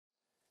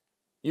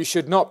You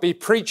should not be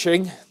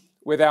preaching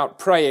without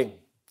praying.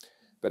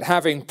 But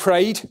having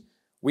prayed,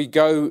 we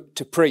go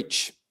to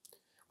preach.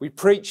 We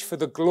preach for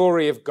the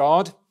glory of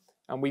God,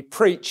 and we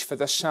preach for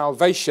the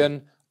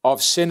salvation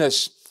of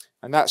sinners.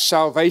 And that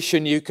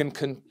salvation you can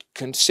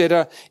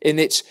consider in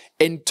its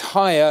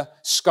entire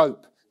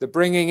scope. The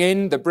bringing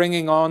in, the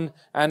bringing on,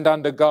 and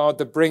under God,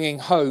 the bringing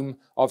home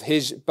of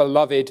his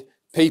beloved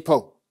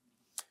people.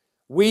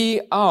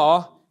 We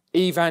are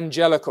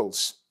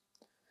evangelicals.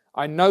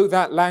 I know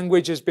that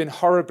language has been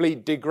horribly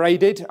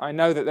degraded. I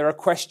know that there are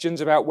questions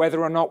about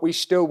whether or not we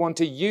still want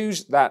to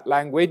use that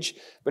language,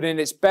 but in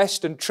its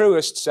best and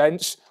truest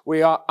sense,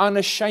 we are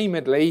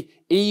unashamedly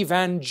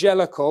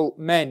evangelical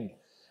men.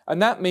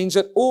 And that means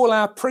that all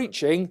our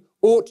preaching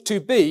ought to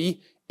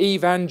be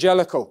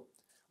evangelical.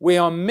 We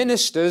are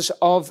ministers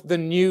of the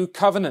new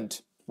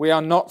covenant. We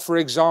are not, for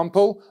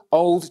example,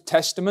 Old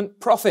Testament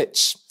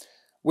prophets.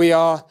 We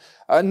are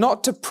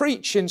not to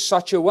preach in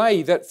such a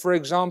way that, for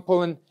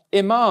example, an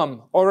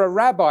imam or a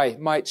rabbi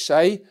might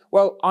say,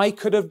 well, I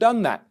could have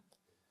done that.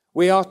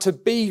 We are to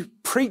be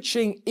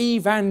preaching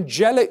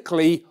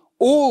evangelically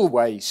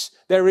always.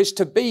 There is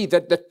to be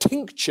the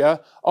tincture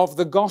of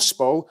the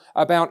gospel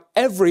about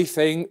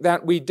everything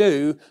that we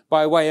do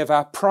by way of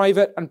our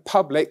private and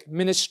public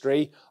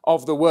ministry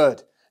of the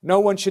word. No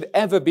one should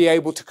ever be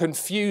able to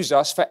confuse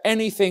us for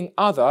anything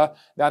other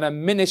than a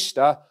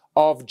minister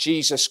of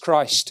Jesus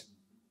Christ.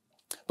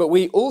 But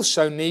we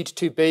also need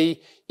to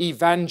be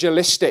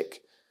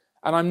evangelistic.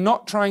 And I'm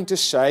not trying to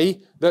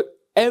say that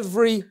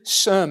every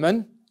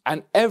sermon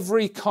and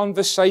every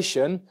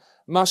conversation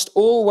must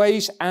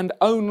always and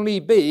only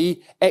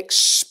be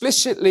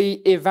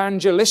explicitly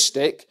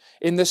evangelistic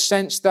in the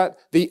sense that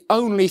the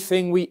only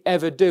thing we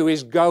ever do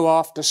is go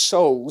after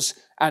souls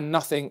and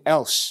nothing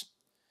else.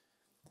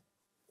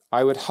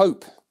 I would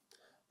hope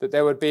that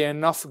there would be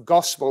enough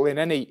gospel in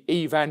any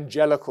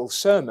evangelical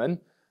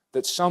sermon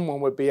that someone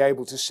would be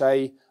able to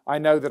say, I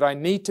know that I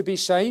need to be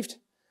saved,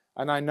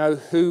 and I know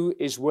who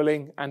is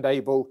willing and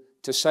able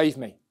to save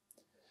me.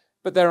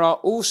 But there are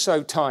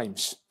also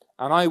times,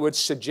 and I would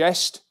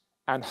suggest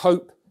and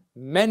hope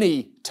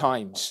many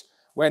times,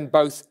 when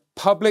both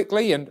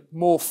publicly and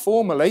more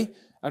formally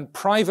and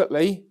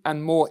privately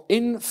and more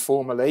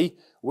informally,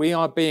 we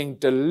are being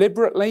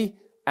deliberately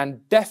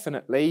and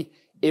definitely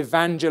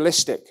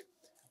evangelistic.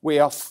 We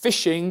are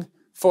fishing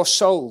for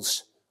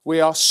souls.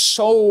 We are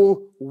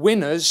soul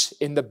winners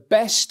in the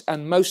best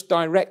and most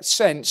direct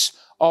sense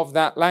of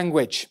that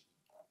language.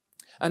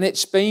 And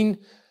it's been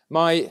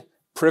my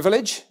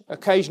privilege,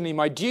 occasionally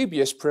my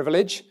dubious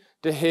privilege,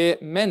 to hear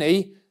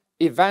many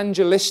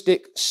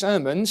evangelistic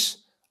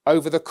sermons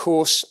over the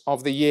course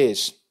of the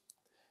years.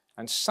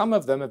 And some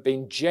of them have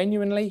been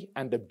genuinely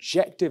and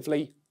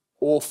objectively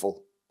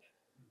awful.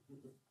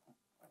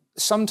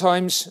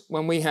 Sometimes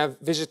when we have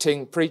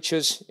visiting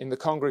preachers in the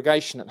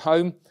congregation at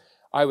home,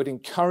 I would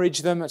encourage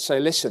them and say,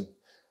 listen,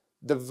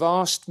 the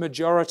vast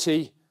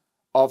majority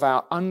of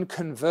our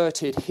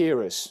unconverted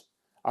hearers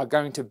are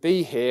going to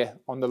be here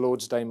on the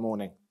Lord's Day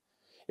morning.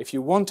 If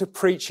you want to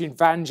preach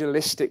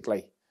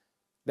evangelistically,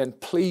 then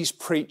please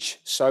preach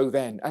so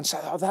then. And say,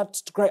 oh,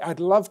 that's great. I'd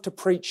love to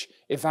preach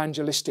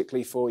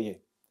evangelistically for you.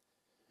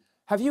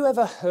 Have you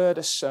ever heard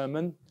a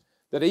sermon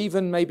that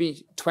even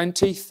maybe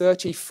 20,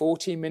 30,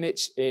 40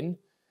 minutes in,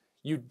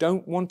 you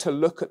don't want to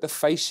look at the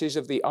faces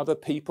of the other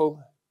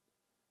people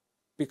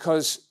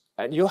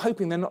and you're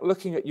hoping they're not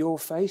looking at your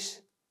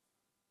face?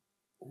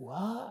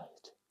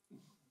 What?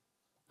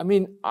 I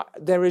mean,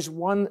 there is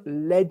one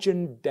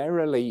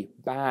legendarily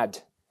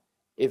bad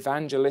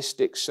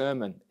evangelistic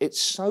sermon.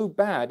 It's so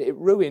bad, it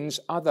ruins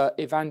other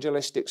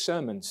evangelistic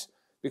sermons.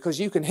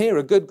 Because you can hear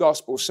a good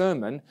gospel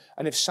sermon,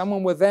 and if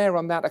someone were there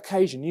on that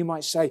occasion, you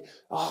might say,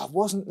 oh,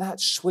 wasn't that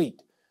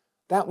sweet?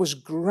 That was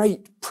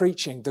great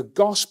preaching. The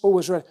gospel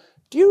was read.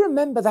 Do you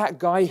remember that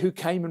guy who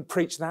came and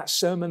preached that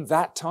sermon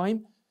that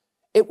time?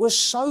 It was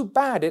so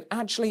bad, it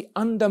actually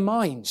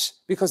undermines,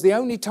 because the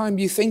only time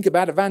you think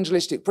about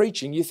evangelistic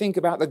preaching, you think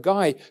about the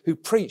guy who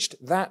preached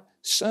that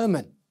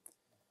sermon.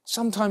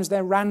 Sometimes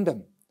they're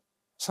random.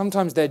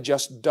 Sometimes they're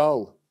just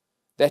dull.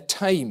 They're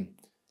tame.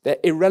 They're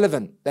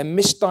irrelevant. They're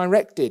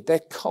misdirected. They're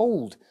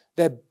cold.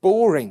 They're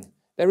boring.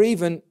 They're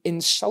even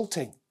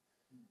insulting.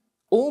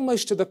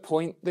 Almost to the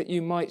point that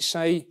you might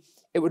say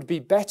it would be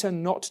better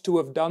not to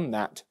have done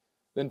that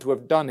than to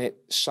have done it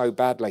so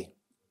badly.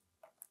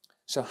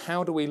 So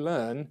how do we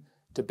learn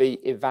to be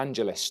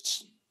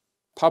evangelists,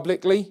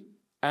 publicly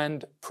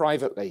and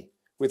privately,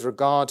 with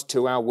regard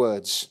to our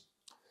words?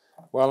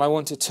 Well, I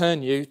want to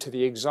turn you to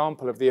the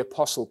example of the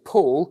Apostle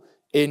Paul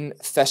in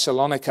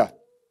Thessalonica.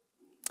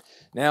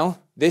 Now,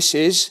 this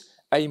is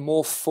a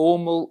more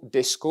formal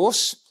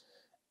discourse,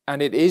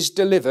 and it is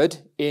delivered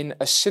in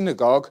a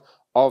synagogue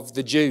of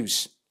the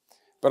Jews.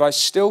 But I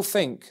still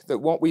think that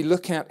what we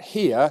look at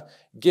here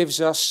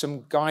gives us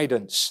some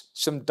guidance,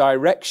 some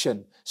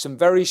direction, some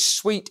very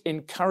sweet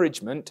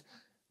encouragement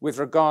with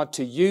regard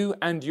to you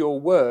and your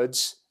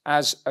words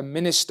as a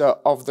minister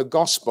of the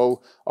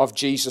gospel of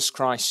Jesus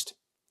Christ.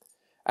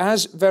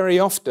 As very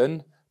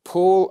often,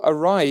 Paul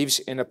arrives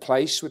in a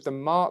place with the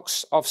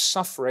marks of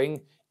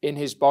suffering in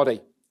his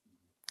body.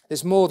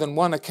 There's more than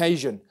one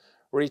occasion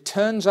where he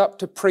turns up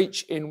to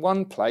preach in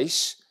one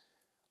place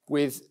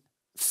with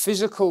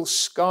physical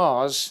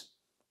scars,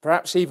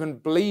 perhaps even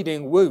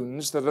bleeding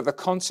wounds that are the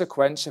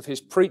consequence of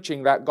his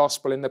preaching that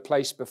gospel in the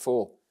place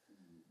before.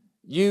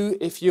 You,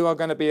 if you are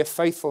going to be a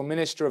faithful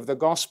minister of the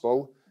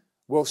gospel,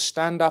 will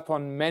stand up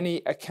on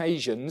many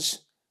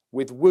occasions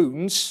with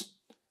wounds,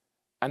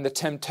 and the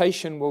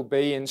temptation will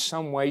be in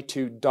some way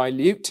to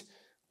dilute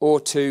or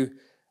to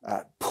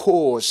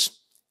pause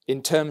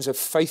in terms of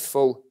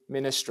faithful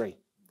ministry.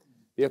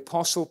 The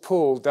Apostle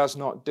Paul does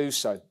not do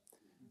so.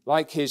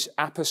 Like his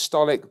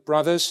apostolic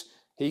brothers,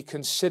 he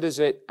considers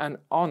it an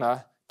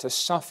honor to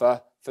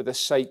suffer for the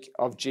sake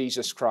of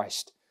Jesus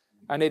Christ.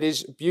 And it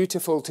is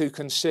beautiful to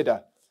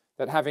consider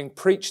that having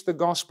preached the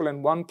gospel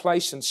in one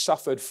place and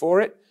suffered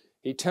for it,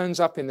 he turns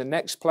up in the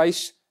next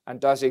place and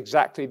does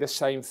exactly the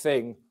same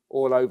thing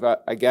all over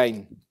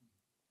again.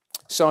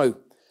 So,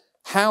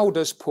 how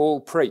does Paul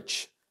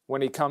preach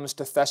when he comes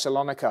to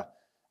Thessalonica?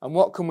 And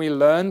what can we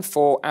learn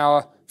for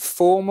our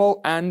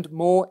formal and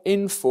more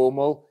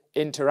informal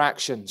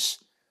interactions?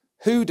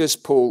 Who does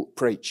Paul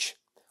preach?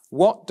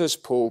 What does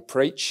Paul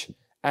preach?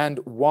 And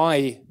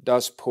why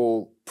does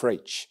Paul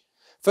preach?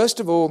 First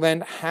of all,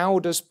 then, how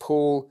does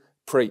Paul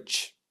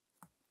preach?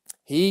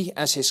 He,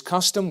 as his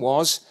custom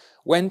was,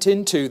 went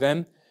into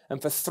them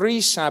and for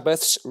 3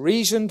 Sabbaths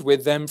reasoned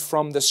with them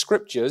from the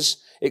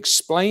Scriptures,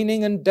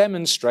 explaining and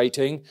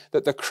demonstrating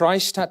that the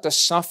Christ had to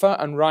suffer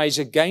and rise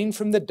again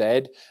from the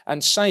dead,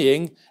 and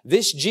saying,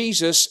 "This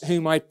Jesus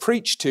whom I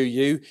preach to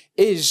you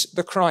is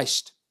the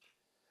Christ."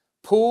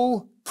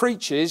 Paul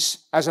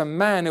preaches as a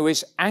man who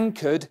is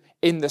anchored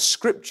in the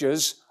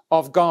Scriptures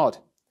of God.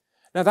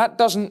 Now, that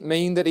doesn't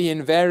mean that he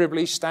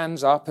invariably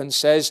stands up and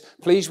says,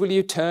 "Please will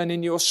you turn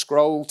in your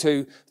scroll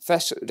to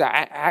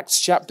Acts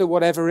chapter,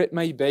 whatever it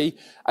may be."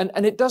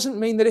 And it doesn't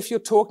mean that if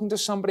you're talking to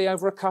somebody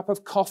over a cup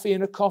of coffee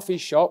in a coffee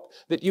shop,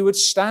 that you would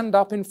stand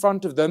up in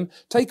front of them,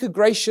 take a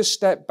gracious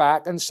step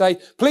back and say,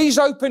 "Please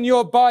open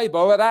your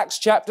Bible at Acts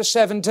chapter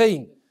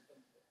 17.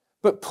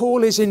 But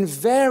Paul is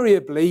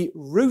invariably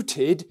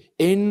rooted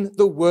in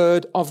the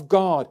Word of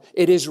God.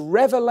 It is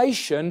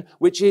revelation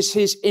which is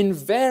his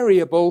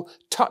invariable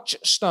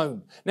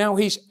touchstone. Now,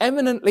 he's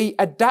eminently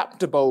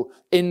adaptable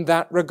in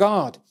that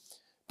regard.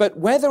 But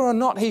whether or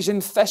not he's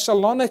in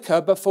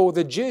Thessalonica before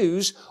the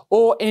Jews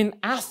or in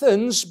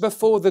Athens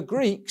before the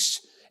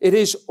Greeks, it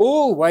is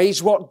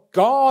always what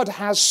God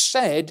has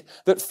said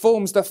that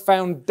forms the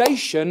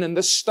foundation and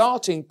the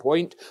starting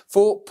point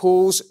for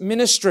Paul's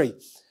ministry.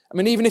 I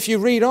mean, even if you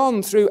read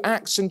on through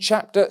Acts and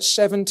chapter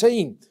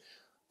 17,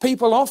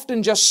 people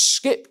often just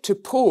skip to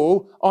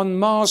Paul on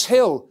Mars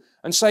Hill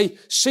and say,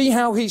 see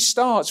how he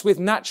starts with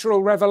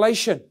natural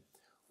revelation.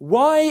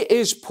 Why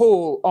is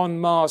Paul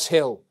on Mars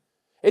Hill?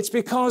 It's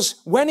because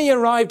when he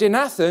arrived in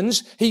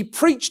Athens, he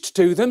preached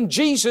to them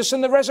Jesus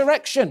and the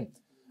resurrection.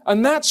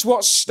 And that's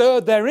what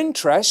stirred their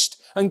interest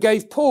and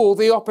gave Paul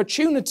the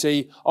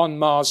opportunity on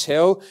Mars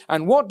Hill.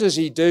 And what does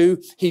he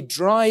do? He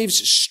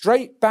drives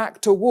straight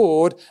back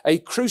toward a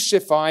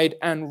crucified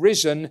and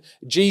risen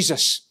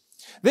Jesus.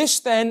 This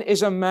then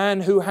is a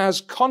man who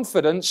has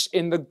confidence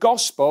in the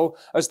gospel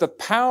as the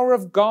power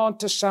of God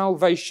to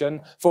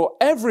salvation for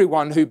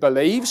everyone who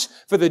believes,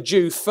 for the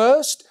Jew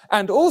first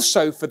and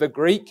also for the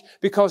Greek,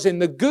 because in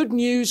the good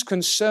news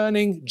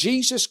concerning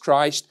Jesus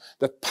Christ,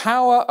 the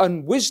power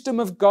and wisdom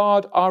of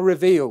God are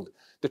revealed,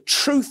 the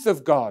truth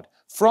of God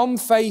from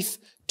faith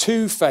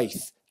to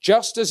faith,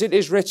 just as it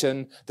is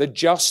written, the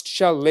just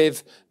shall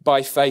live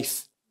by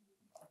faith.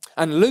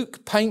 And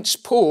Luke paints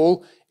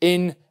Paul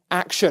in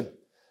action.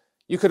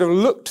 You could have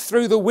looked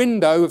through the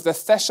window of the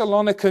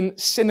Thessalonican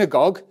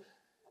synagogue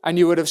and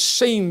you would have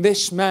seen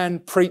this man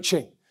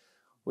preaching.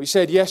 We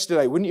said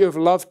yesterday, wouldn't you have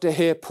loved to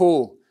hear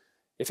Paul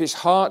if his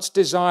heart's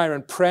desire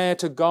and prayer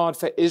to God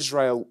for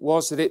Israel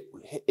was that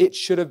it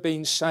should have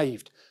been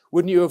saved?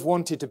 Wouldn't you have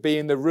wanted to be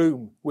in the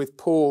room with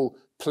Paul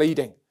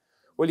pleading?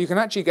 Well, you can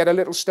actually get a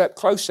little step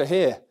closer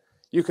here.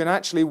 You can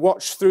actually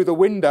watch through the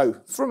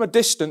window from a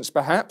distance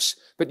perhaps,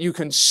 but you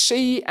can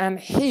see and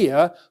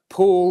hear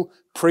Paul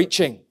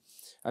preaching.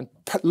 And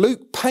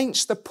Luke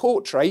paints the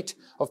portrait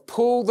of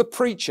Paul the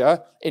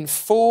preacher in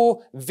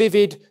 4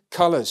 vivid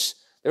colors.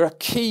 There are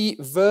key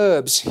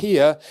verbs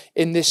here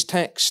in this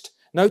text.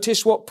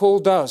 Notice what Paul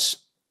does.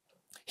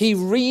 He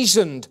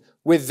reasoned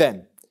with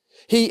them.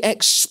 He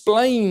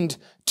explained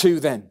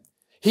to them.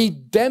 He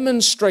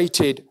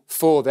demonstrated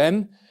for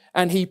them,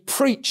 and he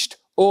preached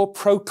or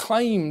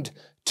proclaimed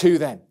to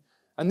them.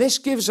 And this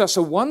gives us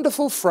a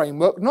wonderful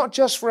framework, not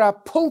just for our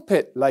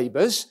pulpit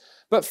labors,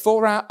 but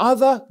for our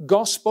other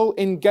gospel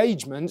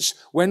engagements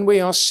when we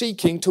are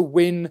seeking to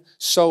win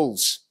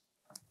souls.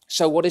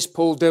 So what is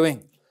Paul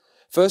doing?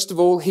 First of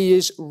all, he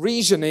is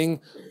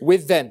reasoning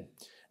with them.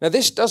 Now,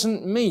 this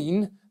doesn't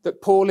mean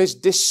that Paul is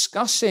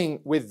discussing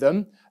with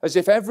them as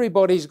if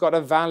everybody's got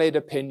a valid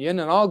opinion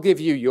and I'll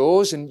give you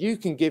yours and you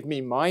can give me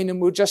mine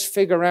and we'll just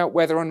figure out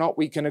whether or not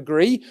we can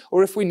agree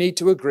or if we need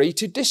to agree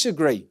to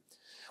disagree.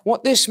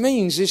 What this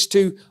means is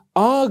to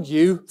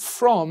argue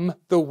from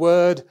the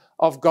Word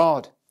of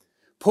God.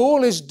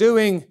 Paul is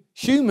doing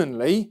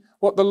humanly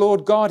what the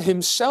Lord God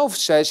himself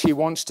says he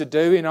wants to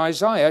do in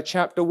Isaiah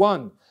chapter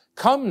 1.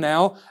 Come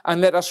now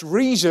and let us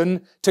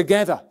reason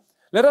together.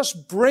 Let us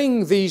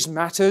bring these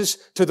matters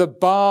to the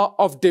bar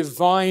of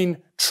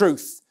divine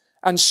truth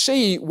and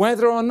see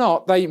whether or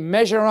not they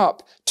measure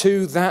up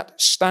to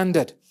that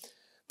standard.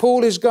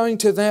 Paul is going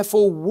to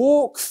therefore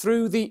walk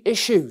through the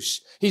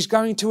issues. He's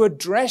going to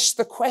address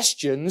the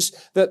questions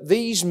that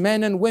these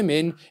men and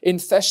women in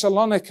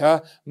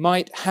Thessalonica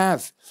might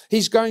have.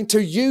 He's going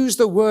to use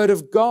the Word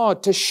of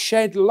God to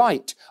shed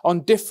light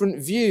on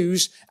different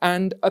views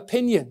and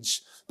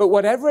opinions. But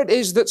whatever it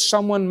is that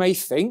someone may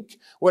think,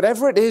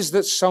 whatever it is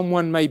that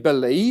someone may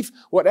believe,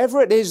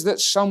 whatever it is that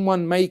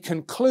someone may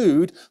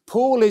conclude,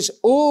 Paul is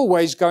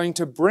always going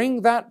to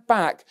bring that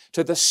back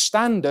to the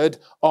standard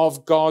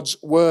of God's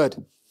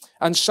Word.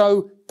 And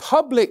so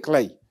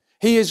publicly,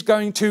 he is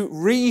going to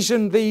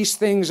reason these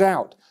things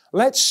out.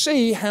 Let's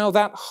see how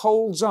that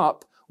holds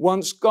up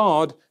once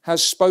God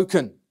has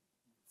spoken.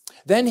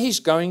 Then he's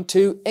going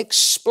to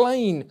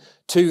explain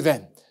to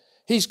them.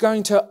 He's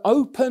going to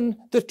open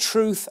the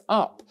truth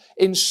up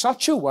in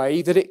such a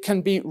way that it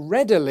can be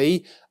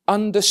readily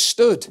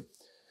understood.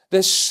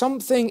 There's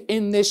something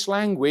in this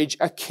language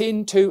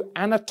akin to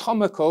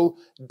anatomical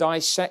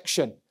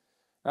dissection.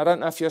 I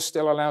don't know if you're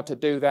still allowed to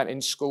do that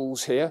in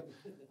schools here.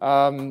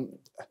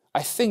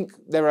 I think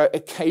there are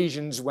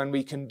occasions when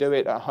we can do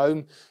it at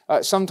home.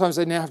 Sometimes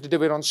they now have to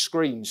do it on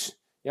screens.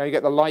 You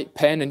get the light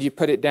pen and you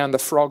put it down the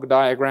frog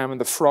diagram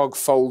and the frog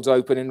folds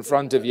open in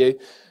front of you.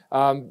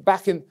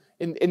 Back in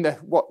the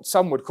what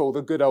some would call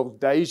the good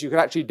old days, you could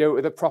actually do it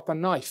with a proper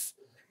knife.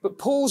 But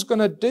Paul's going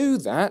to do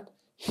that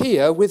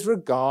here with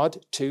regard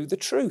to the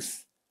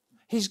truth.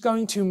 He's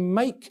going to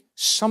make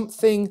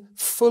something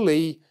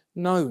fully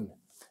known.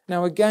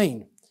 Now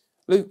again,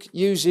 Luke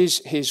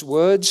uses his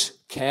words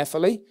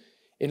carefully.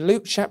 In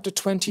Luke chapter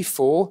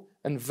 24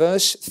 and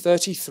verse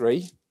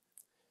 33,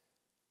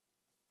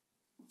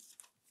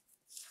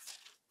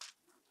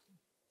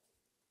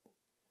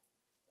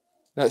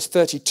 no, it's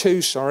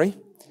 32, sorry.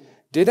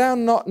 Did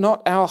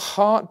not our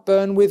heart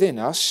burn within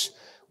us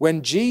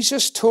when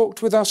Jesus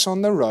talked with us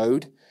on the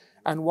road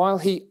and while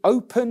he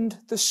opened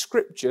the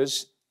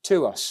scriptures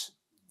to us?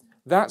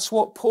 That's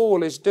what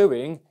Paul is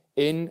doing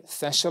in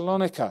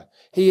Thessalonica.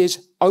 He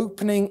is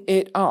opening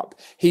it up.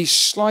 He's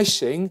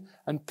slicing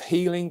and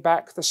peeling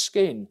back the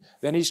skin.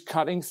 Then he's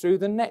cutting through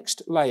the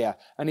next layer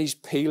and he's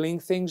peeling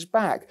things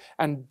back.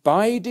 And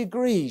by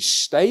degrees,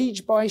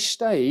 stage by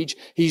stage,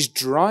 he's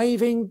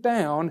driving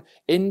down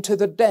into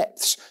the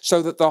depths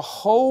so that the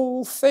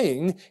whole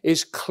thing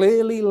is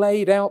clearly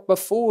laid out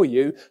before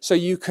you so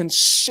you can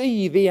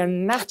see the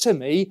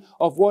anatomy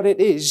of what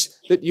it is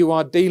that you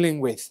are dealing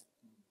with.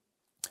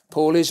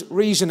 Paul is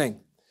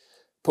reasoning.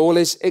 Paul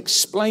is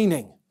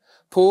explaining.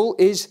 Paul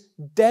is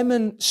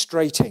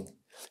demonstrating.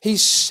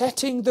 He's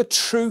setting the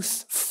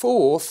truth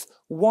forth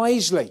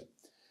wisely.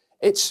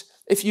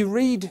 If you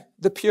read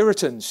the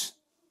Puritans,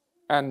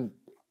 and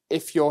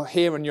if you're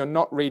here and you're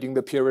not reading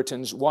the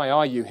Puritans, why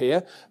are you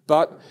here?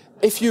 But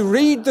if you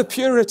read the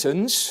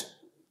Puritans,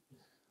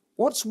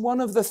 what's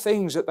one of the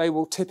things that they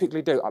will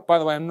typically do? By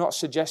the way, I'm not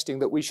suggesting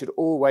that we should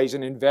always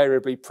and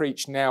invariably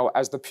preach now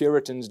as the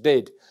Puritans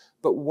did.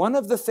 But one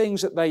of the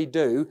things that they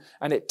do,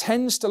 and it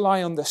tends to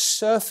lie on the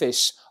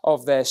surface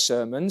of their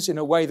sermons in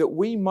a way that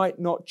we might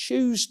not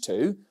choose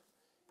to,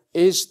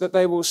 is that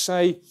they will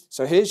say,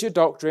 so here's your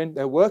doctrine,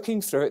 they're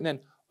working through it, and then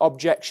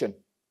objection.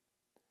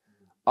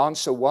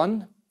 Answer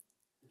 1,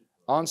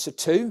 answer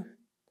 2,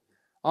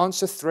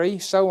 answer 3,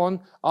 so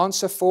on,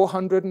 answer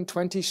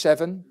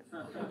 427,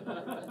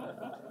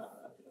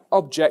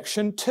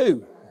 objection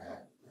 2,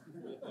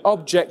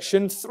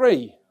 objection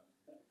 3.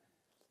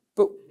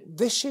 But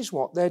this is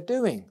what they're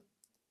doing.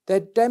 They're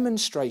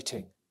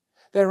demonstrating.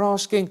 They're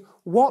asking,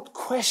 what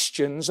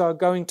questions are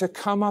going to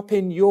come up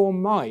in your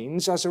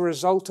minds as a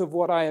result of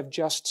what I have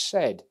just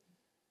said?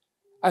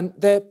 And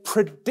they're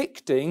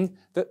predicting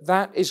that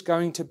that is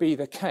going to be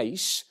the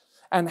case.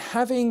 And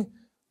having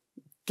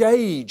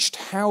gauged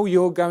how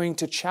you're going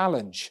to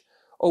challenge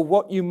or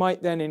what you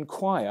might then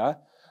inquire,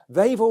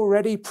 they've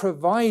already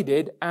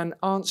provided an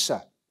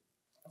answer.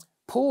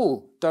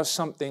 Paul does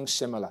something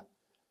similar.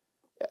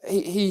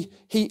 He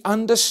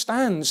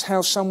understands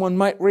how someone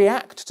might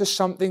react to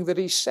something that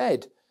he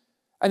said.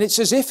 And it's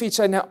as if he'd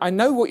say, now, I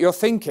know what you're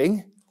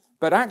thinking,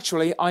 but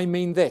actually I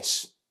mean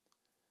this.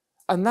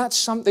 And that's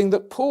something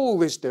that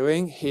Paul is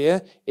doing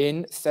here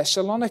in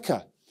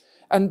Thessalonica.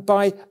 And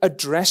by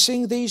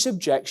addressing these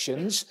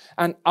objections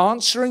and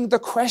answering the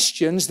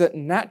questions that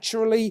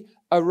naturally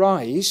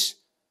arise,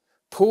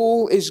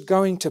 Paul is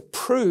going to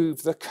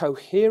prove the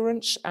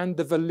coherence and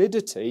the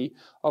validity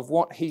of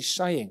what he's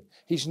saying.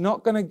 He's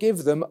not going to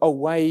give them a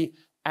way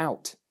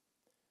out.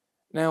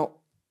 Now,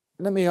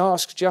 let me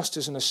ask just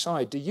as an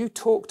aside, do you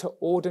talk to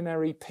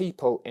ordinary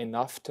people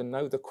enough to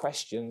know the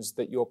questions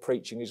that your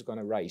preaching is going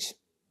to raise?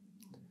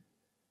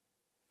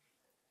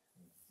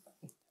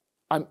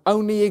 I'm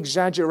only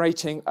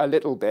exaggerating a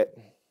little bit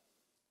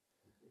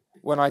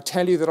when I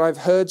tell you that I've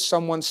heard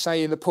someone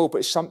say in the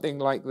pulpit something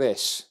like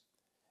this.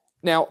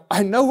 Now,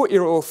 I know what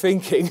you're all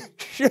thinking.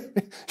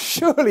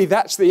 Surely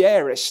that's the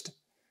aorist.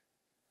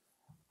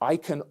 I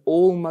can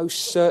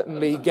almost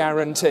certainly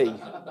guarantee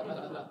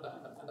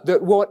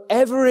that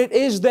whatever it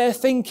is they're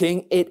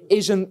thinking, it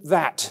isn't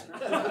that.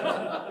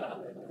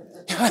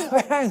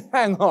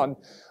 Hang on.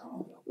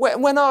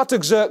 When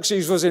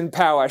Artaxerxes was in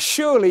power,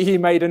 surely he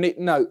made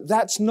no,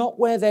 that's not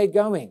where they're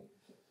going.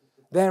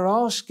 They're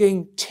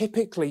asking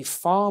typically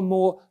far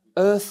more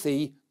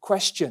earthy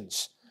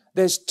questions.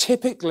 There's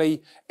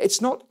typically, it's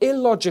not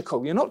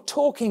illogical. You're not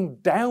talking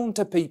down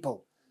to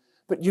people,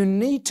 but you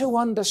need to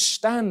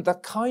understand the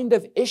kind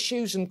of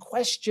issues and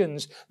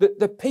questions that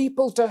the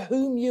people to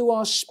whom you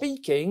are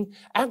speaking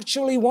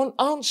actually want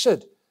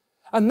answered.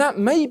 And that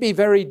may be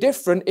very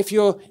different if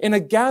you're in a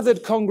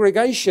gathered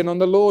congregation on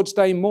the Lord's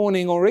Day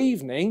morning or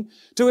evening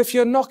to if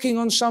you're knocking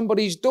on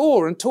somebody's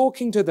door and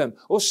talking to them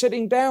or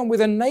sitting down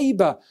with a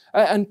neighbor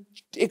and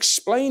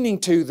explaining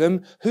to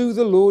them who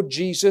the Lord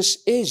Jesus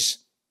is.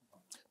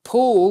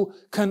 Paul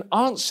can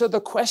answer the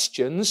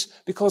questions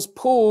because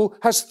Paul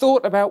has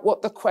thought about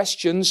what the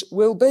questions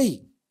will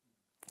be.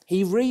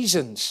 He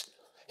reasons,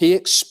 he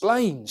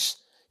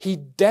explains, he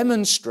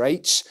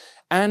demonstrates,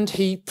 and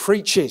he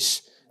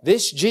preaches.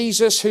 This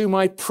Jesus whom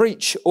I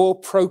preach or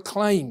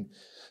proclaim.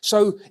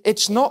 So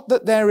it's not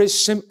that there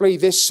is simply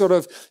this sort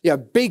of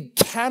big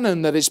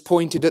cannon that is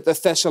pointed at the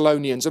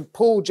Thessalonians and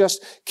Paul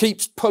just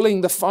keeps pulling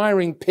the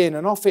firing pin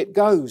and off it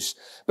goes.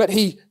 But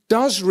he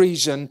does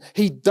reason,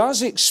 he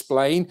does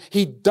explain,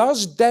 he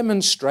does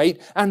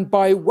demonstrate, and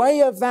by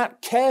way of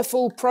that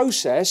careful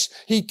process,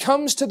 he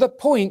comes to the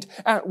point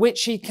at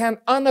which he can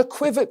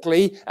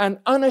unequivocally and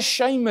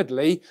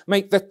unashamedly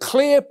make the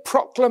clear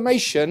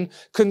proclamation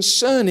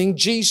concerning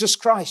Jesus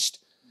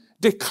Christ,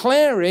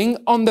 declaring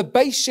on the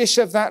basis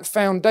of that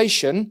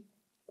foundation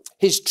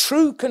his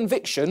true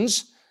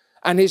convictions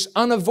and his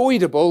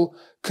unavoidable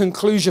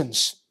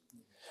conclusions.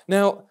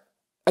 Now,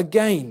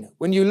 again,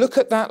 when you look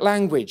at that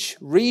language,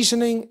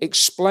 reasoning,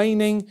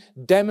 explaining,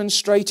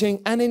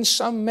 demonstrating, and in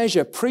some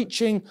measure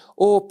preaching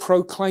or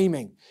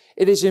proclaiming,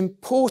 it is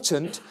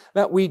important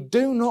that we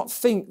do not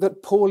think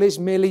that Paul is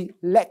merely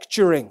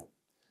lecturing.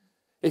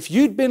 If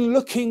you'd been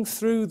looking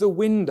through the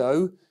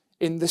window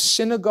in the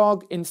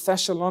synagogue in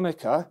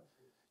Thessalonica,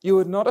 you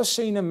would not have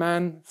seen a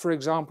man, for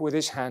example, with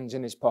his hands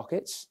in his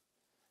pockets.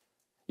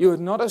 You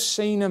would not have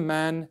seen a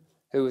man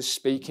who was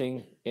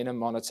speaking in a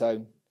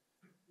monotone.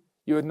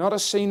 You would not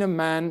have seen a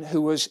man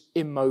who was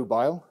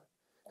immobile,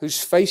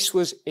 whose face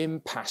was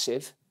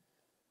impassive.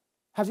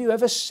 Have you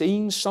ever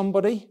seen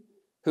somebody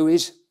who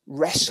is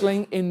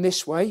wrestling in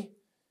this way?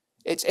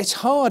 It's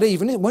hard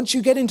even. Once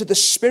you get into the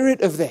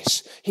spirit of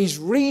this, he's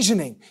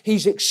reasoning,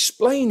 he's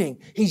explaining,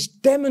 he's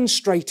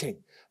demonstrating.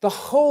 The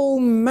whole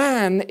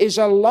man is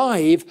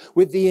alive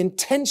with the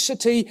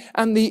intensity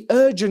and the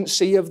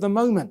urgency of the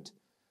moment.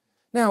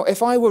 Now,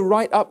 if I were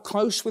right up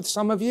close with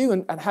some of you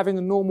and having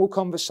a normal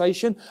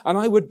conversation, and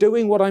I were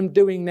doing what I'm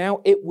doing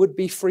now, it would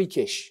be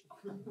freakish.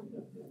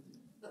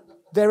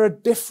 There are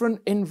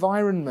different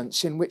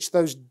environments in which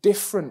those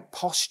different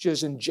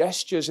postures and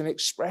gestures and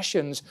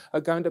expressions are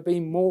going to be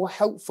more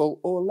helpful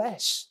or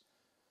less.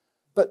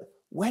 But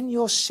when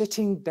you're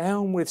sitting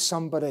down with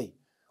somebody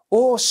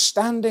or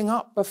standing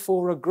up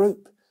before a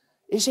group,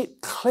 is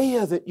it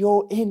clear that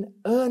you're in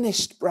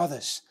earnest,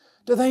 brothers?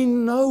 Do they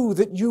know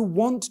that you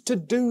want to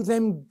do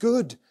them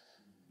good?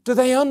 Do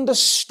they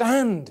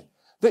understand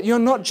that you're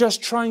not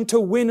just trying to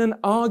win an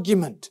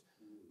argument,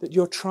 that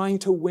you're trying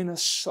to win a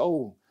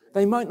soul?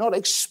 They might not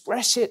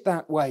express it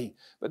that way,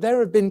 but there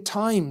have been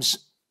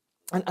times,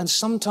 and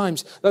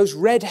sometimes those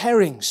red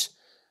herrings,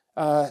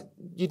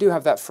 you do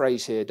have that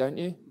phrase here, don't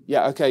you?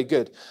 Yeah, okay,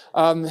 good.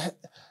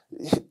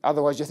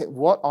 Otherwise you think,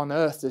 what on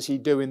earth does he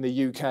do in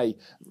the UK?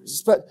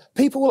 But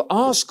people will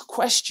ask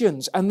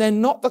questions, and they're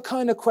not the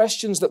kind of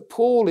questions that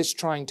Paul is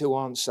trying to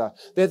answer.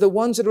 They're the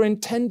ones that are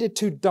intended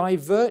to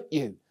divert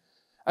you.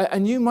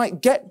 And you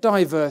might get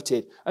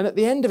diverted. And at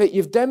the end of it,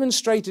 you've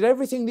demonstrated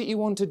everything that you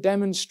want to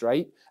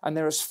demonstrate, and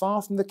they're as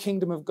far from the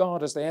kingdom of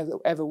God as they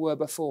ever were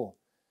before.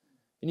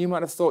 And you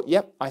might have thought,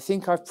 yep, I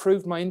think I've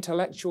proved my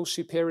intellectual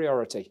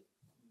superiority.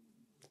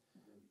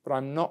 But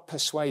I'm not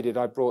persuaded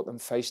I brought them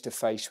face to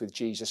face with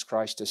Jesus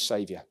Christ as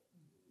Savior.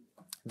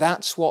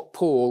 That's what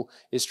Paul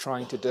is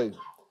trying to do.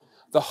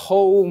 The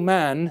whole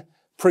man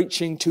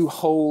preaching to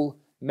whole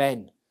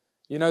men.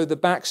 You know the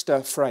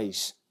Baxter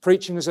phrase,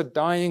 preaching as a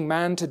dying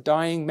man to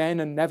dying men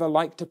and never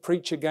like to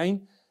preach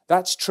again.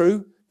 That's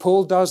true.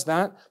 Paul does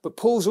that. But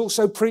Paul's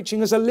also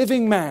preaching as a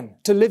living man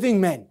to living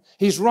men.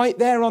 He's right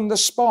there on the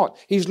spot.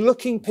 He's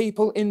looking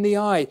people in the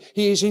eye.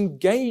 He is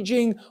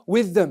engaging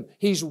with them.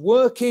 He's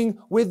working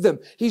with them.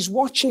 He's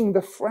watching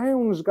the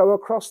frowns go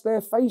across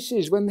their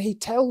faces when he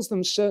tells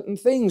them certain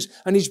things,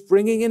 and he's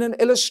bringing in an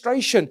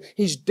illustration.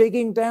 He's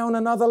digging down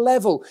another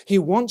level. He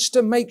wants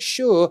to make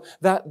sure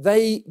that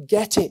they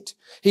get it.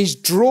 He's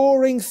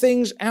drawing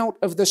things out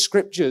of the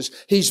scriptures.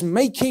 He's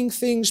making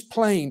things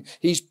plain.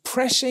 He's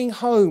pressing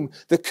home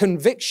the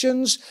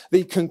convictions,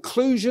 the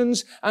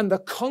conclusions, and the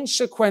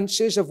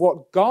consequences of what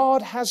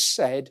God has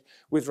said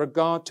with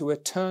regard to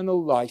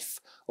eternal life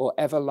or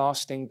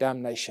everlasting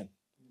damnation.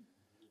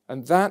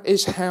 And that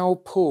is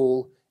how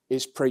Paul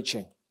is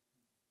preaching.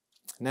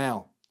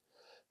 Now,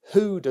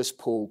 who does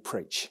Paul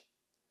preach?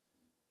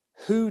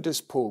 Who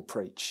does Paul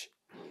preach?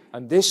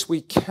 And this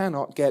we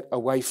cannot get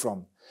away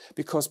from,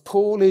 because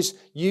Paul is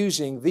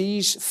using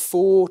these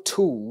 4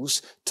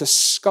 tools to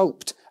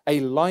sculpt a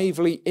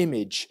lively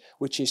image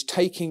which is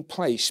taking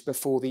place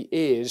before the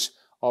ears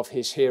of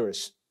his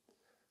hearers.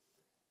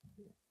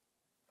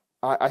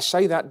 I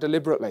say that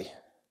deliberately.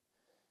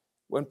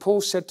 When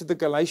Paul said to the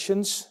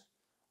Galatians,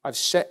 I've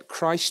set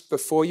Christ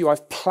before you,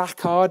 I've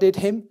placarded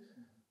him,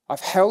 I've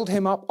held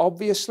him up,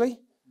 obviously.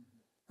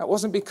 That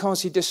wasn't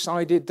because he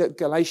decided that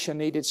Galatia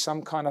needed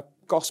some kind of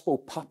gospel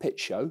puppet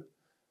show.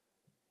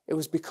 It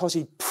was because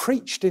he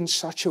preached in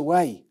such a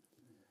way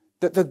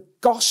that the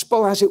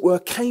gospel, as it were,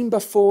 came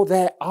before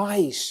their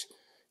eyes.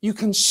 You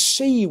can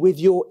see with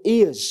your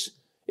ears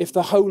if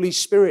the Holy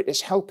Spirit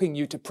is helping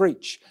you to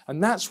preach.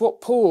 And that's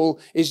what Paul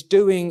is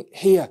doing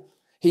here.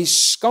 He's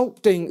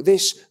sculpting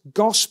this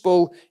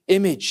gospel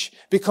image,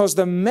 because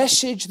the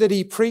message that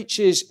he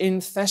preaches in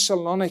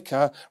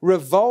Thessalonica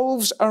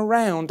revolves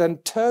around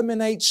and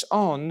terminates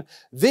on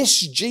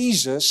this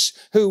Jesus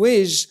who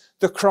is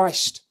the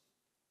Christ.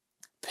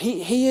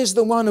 He is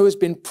the one who has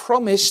been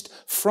promised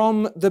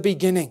from the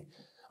beginning.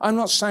 I'm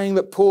not saying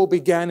that Paul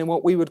began in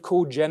what we would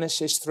call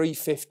Genesis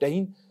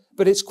 3:15,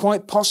 but it's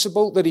quite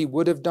possible that he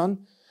would have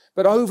done.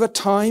 But over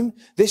time,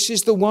 this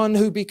is the one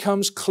who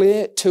becomes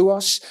clear to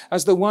us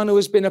as the one who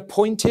has been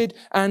appointed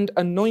and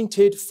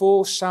anointed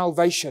for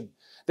salvation.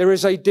 There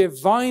is a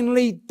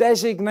divinely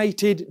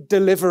designated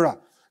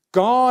deliverer.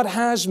 God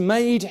has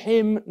made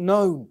him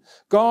known.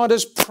 God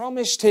has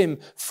promised him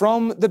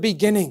from the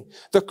beginning.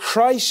 The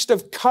Christ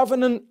of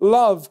covenant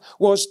love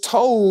was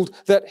told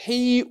that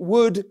he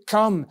would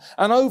come.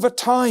 And over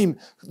time,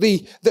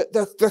 the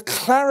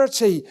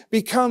clarity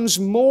becomes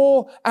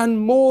more and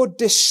more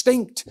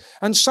distinct.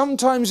 And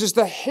sometimes as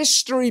the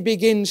history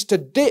begins to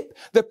dip,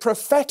 the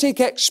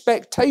prophetic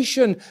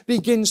expectation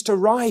begins to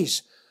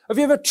rise. Have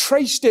you ever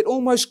traced it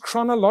almost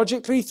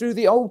chronologically through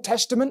the Old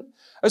Testament?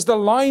 As the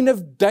line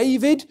of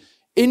David,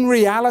 in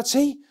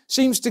reality,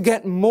 seems to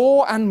get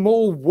more and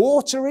more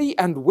watery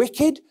and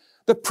wicked,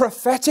 the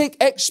prophetic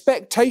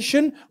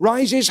expectation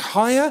rises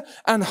higher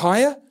and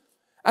higher.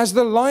 As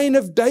the line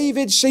of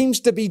David seems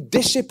to be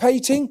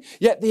dissipating,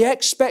 yet the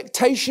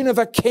expectation of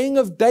a king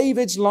of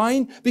David's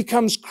line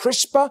becomes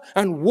crisper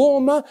and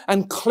warmer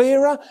and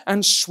clearer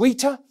and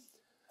sweeter.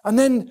 And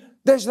then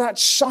there's that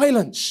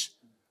silence.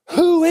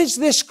 Who is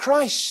this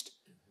Christ?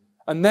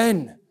 And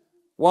then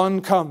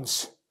one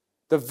comes.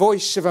 The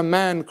voice of a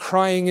man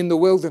crying in the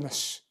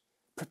wilderness,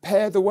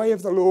 prepare the way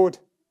of the Lord.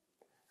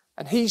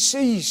 And he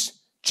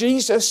sees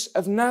Jesus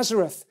of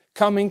Nazareth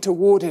coming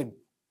toward him.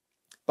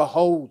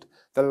 Behold,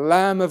 the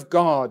Lamb of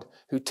God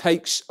who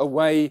takes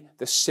away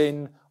the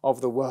sin of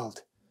the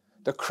world.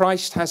 The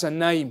Christ has a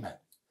name.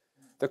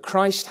 The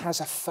Christ has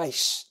a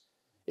face.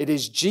 It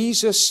is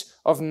Jesus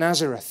of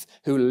Nazareth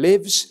who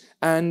lives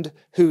and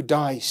who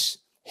dies.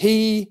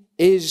 He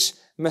is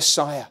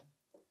Messiah.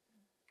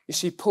 You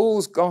see,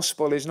 Paul's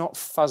gospel is not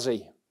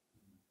fuzzy.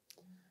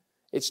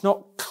 It's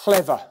not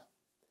clever.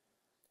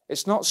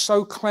 It's not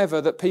so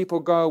clever that people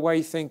go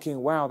away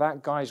thinking, wow,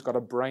 that guy's got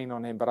a brain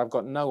on him, but I've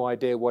got no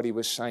idea what he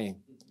was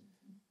saying.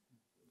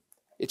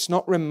 It's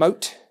not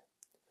remote,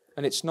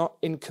 and it's not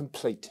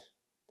incomplete.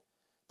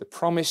 The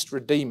promised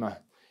Redeemer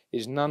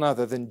is none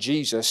other than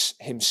Jesus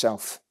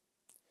himself.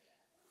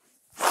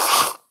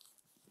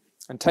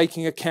 And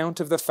taking account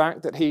of the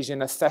fact that he's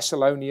in a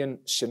Thessalonian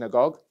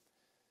synagogue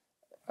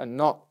and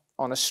not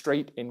on a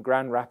street in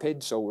Grand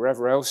Rapids or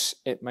wherever else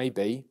it may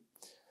be,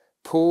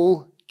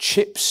 Paul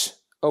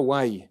chips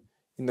away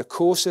in the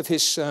course of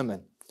his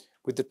sermon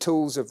with the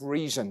tools of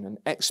reason and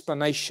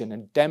explanation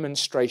and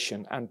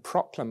demonstration and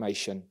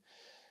proclamation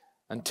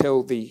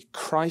until the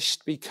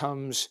Christ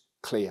becomes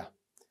clear.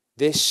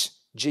 This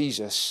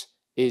Jesus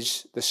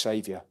is the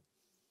Savior.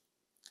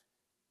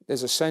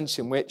 There's a sense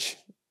in which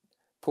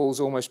Paul's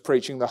almost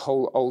preaching the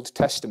whole Old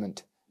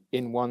Testament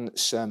in one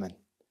sermon.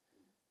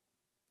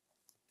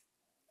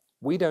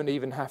 We don't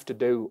even have to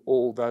do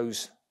all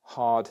those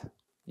hard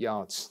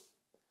yards.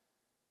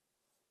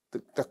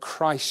 The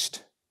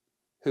Christ,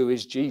 who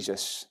is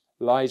Jesus,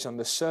 lies on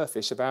the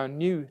surface of our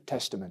New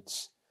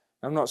Testaments.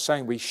 I'm not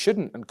saying we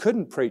shouldn't and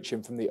couldn't preach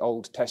him from the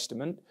Old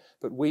Testament,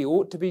 but we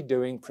ought to be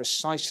doing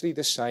precisely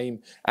the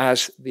same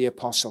as the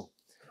apostle.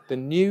 the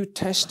New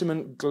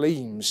Testament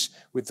gleams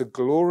with the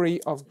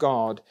glory of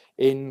God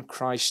in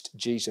Christ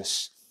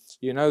Jesus.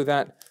 You know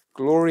that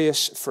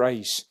glorious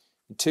phrase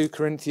in 2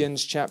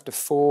 Corinthians chapter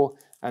 4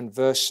 and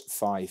verse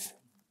 5.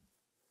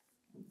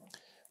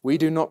 We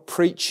do not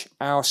preach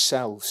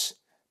ourselves,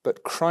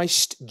 but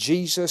Christ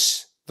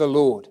Jesus the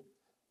Lord.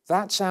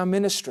 That's our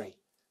ministry.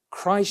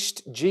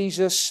 Christ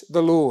Jesus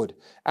the Lord,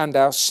 and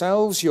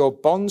ourselves your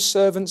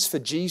bondservants for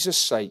Jesus'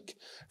 sake.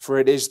 For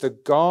it is the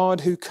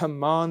God who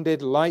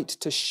commanded light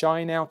to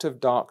shine out of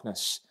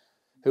darkness,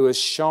 who has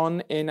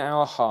shone in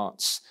our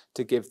hearts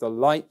to give the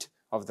light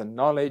of the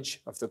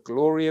knowledge of the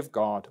glory of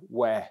God.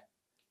 Where?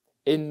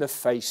 In the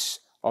face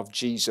of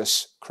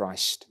Jesus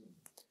Christ.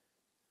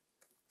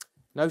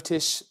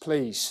 Notice,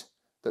 please,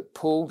 that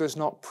Paul does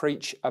not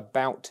preach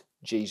about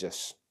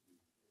Jesus.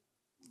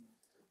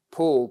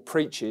 Paul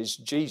preaches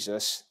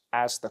Jesus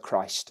as the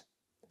Christ.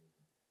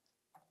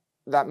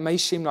 That may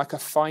seem like a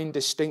fine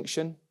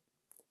distinction.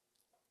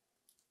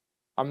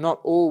 I'm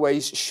not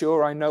always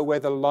sure I know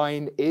where the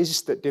line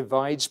is that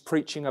divides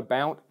preaching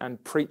about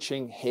and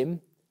preaching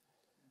him.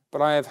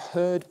 But I have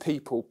heard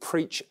people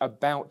preach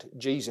about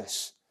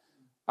Jesus,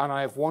 and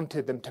I have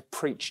wanted them to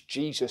preach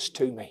Jesus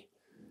to me.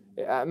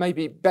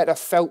 Maybe better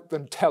felt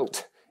than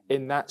telt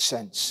in that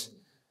sense.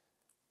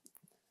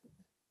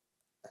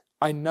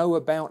 I know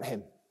about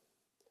him,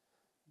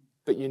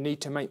 but you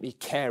need to make me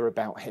care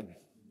about him.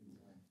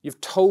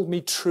 You've told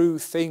me true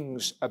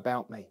things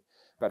about me,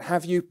 but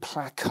have you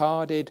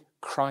placarded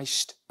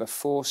Christ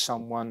before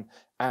someone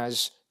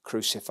as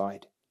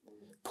crucified?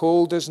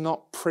 Paul does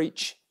not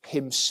preach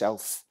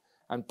himself,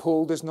 and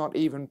Paul does not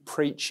even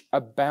preach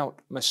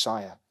about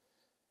Messiah.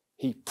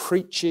 He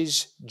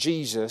preaches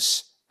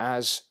Jesus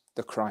as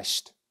the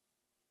Christ.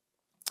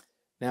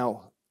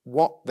 Now,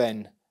 what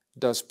then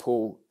does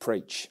Paul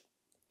preach?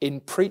 In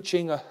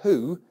preaching a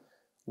who,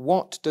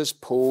 what does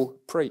Paul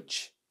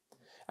preach?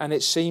 And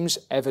it seems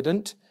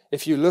evident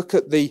if you look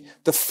at the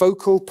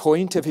focal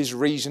point of his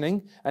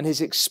reasoning and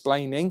his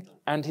explaining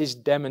and his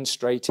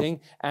demonstrating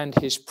and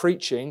his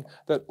preaching,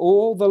 that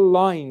all the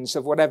lines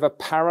of whatever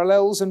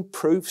parallels and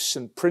proofs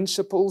and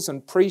principles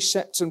and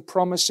precepts and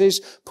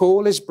promises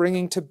Paul is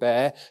bringing to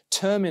bear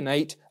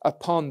terminate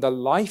upon the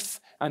life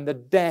and the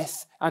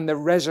death and the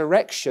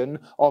resurrection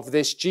of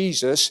this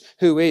Jesus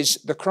who is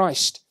the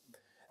Christ.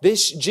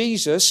 This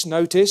Jesus,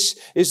 notice,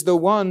 is the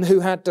one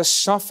who had to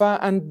suffer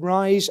and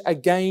rise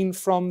again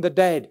from the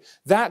dead.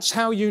 That's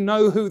how you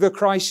know who the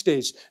Christ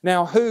is.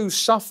 Now, who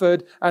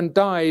suffered and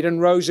died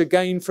and rose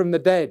again from the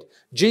dead?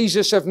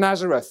 Jesus of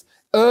Nazareth.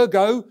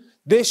 Ergo,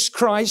 this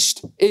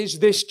Christ is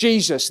this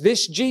Jesus.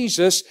 This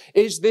Jesus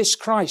is this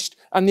Christ.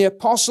 And the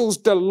apostles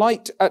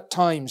delight at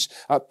times.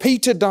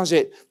 Peter does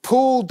it.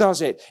 Paul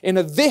does it. In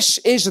a this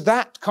is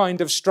that kind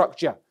of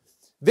structure.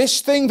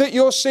 This thing that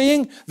you're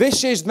seeing,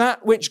 this is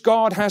that which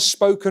God has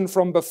spoken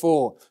from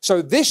before.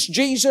 So this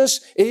Jesus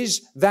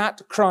is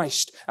that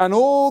Christ. And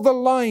all the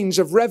lines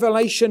of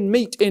revelation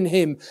meet in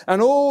him.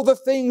 And all the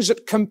things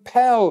that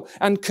compel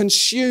and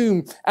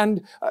consume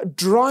and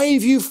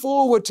drive you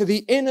forward to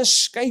the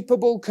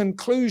inescapable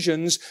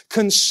conclusions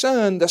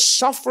concern the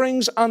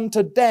sufferings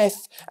unto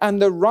death and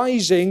the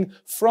rising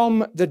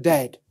from the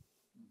dead.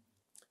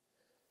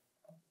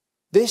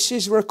 This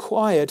is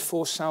required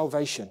for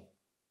salvation.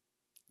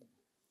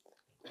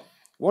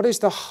 What is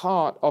the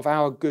heart of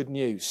our good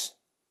news?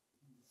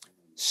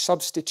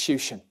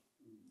 Substitution.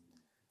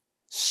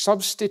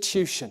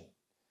 Substitution.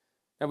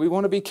 Now we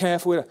want to be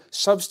careful with that.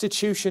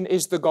 Substitution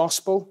is the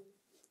gospel.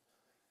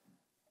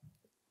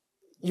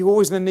 You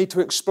always then need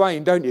to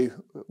explain, don't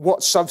you,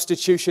 what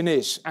substitution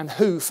is and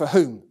who for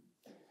whom.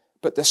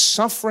 But the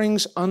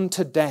sufferings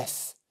unto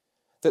death,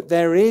 that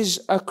there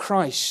is a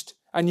Christ,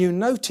 and you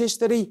notice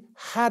that he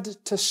had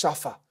to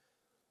suffer.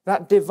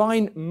 That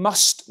divine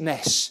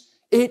mustness.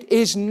 It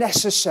is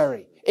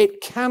necessary.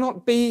 It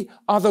cannot be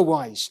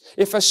otherwise.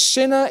 If a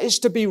sinner is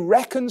to be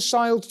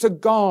reconciled to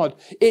God,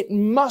 it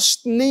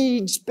must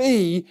needs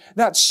be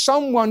that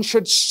someone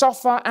should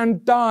suffer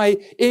and die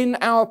in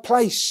our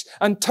place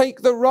and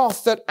take the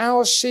wrath that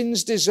our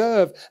sins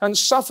deserve and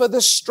suffer the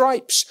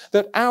stripes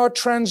that our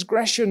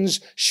transgressions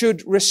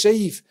should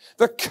receive.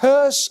 The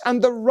curse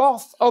and the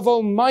wrath of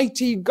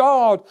Almighty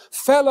God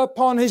fell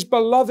upon his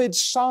beloved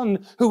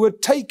Son who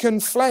had taken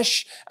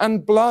flesh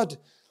and blood.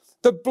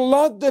 The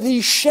blood that he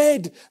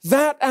shed,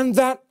 that and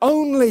that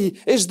only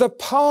is the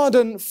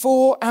pardon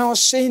for our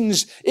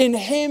sins. In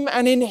him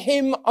and in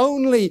him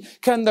only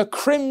can the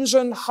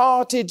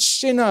crimson-hearted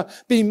sinner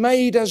be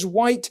made as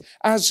white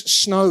as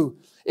snow.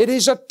 It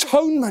is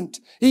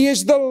atonement. He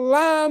is the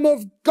Lamb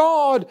of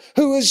God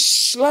who is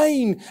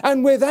slain,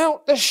 and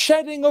without the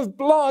shedding of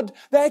blood,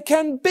 there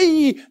can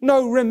be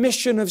no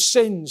remission of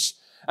sins.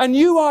 And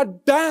you are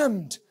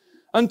damned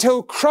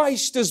until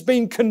Christ has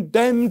been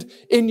condemned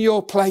in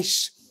your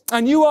place.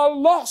 And you are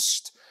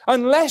lost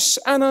unless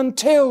and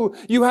until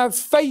you have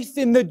faith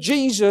in the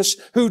Jesus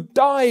who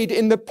died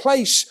in the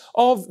place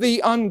of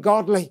the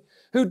ungodly.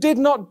 who did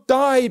not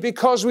die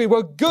because we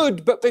were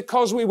good, but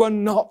because we were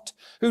not,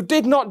 who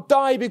did not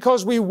die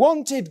because we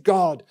wanted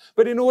God,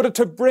 but in order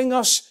to bring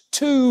us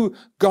to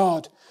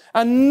God.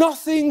 And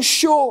nothing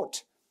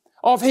short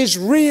of his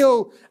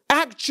real,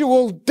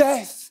 actual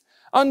death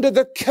under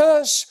the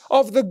curse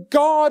of the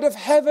God of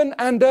heaven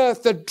and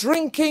earth, the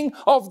drinking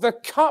of the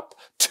cup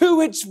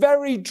to its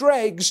very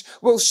dregs,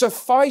 will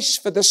suffice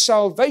for the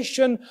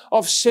salvation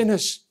of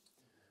sinners.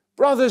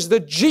 Brothers,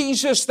 the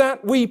Jesus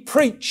that we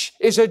preach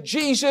is a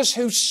Jesus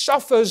who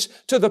suffers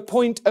to the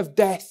point of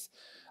death.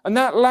 And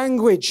that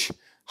language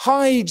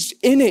hides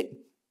in it,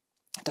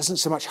 doesn't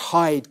so much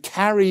hide,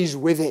 carries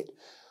with it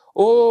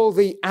all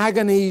the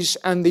agonies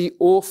and the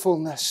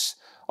awfulness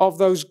of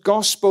those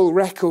gospel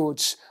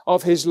records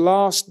of his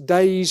last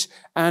days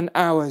and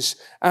hours,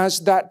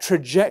 as that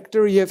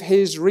trajectory of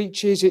his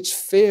reaches its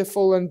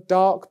fearful and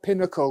dark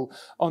pinnacle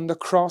on the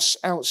cross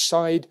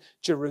outside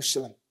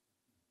Jerusalem.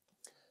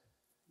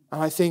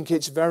 And I think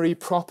it's very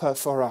proper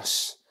for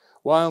us,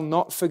 while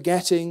not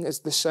forgetting, as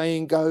the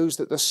saying goes,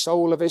 that the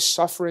soul of his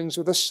sufferings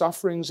were the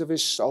sufferings of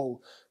his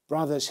soul.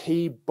 Brothers,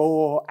 he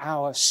bore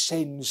our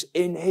sins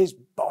in his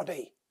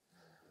body.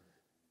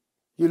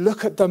 You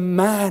look at the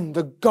man,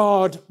 the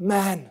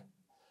God-man,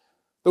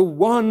 the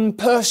one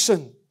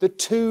person, the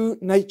two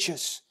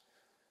natures.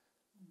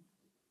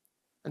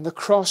 And the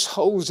cross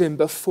holds him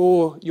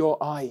before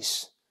your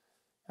eyes.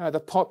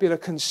 The popular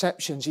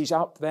conceptions, he's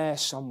up there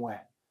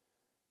somewhere.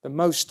 The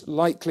most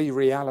likely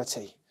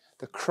reality,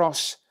 the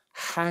cross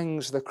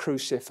hangs the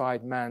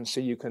crucified man so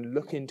you can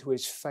look into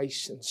his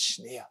face and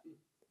sneer.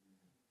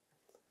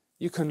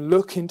 You can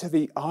look into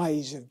the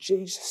eyes of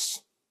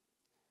Jesus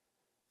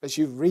as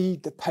you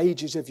read the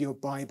pages of your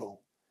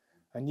Bible,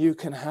 and you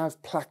can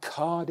have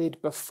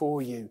placarded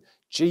before you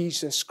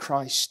Jesus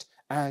Christ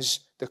as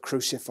the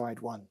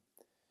crucified one.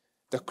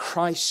 The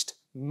Christ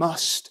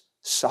must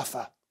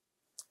suffer,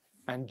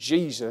 and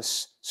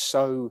Jesus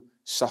so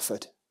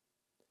suffered.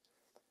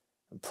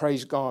 And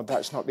praise God,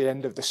 that's not the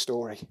end of the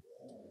story.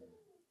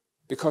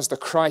 Because the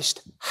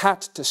Christ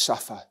had to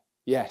suffer,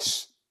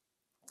 yes,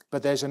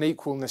 but there's an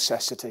equal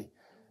necessity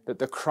that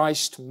the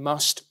Christ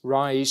must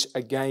rise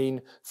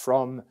again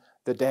from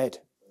the dead.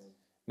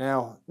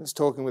 Now, I was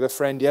talking with a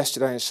friend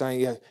yesterday and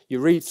saying, you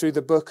read through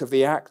the book of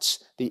the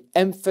Acts, the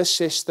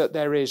emphasis that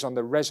there is on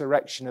the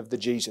resurrection of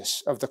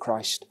the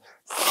Christ.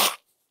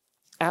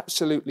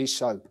 Absolutely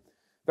so.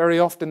 Very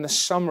often the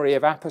summary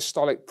of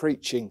apostolic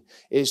preaching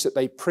is that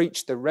they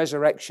preach the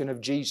resurrection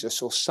of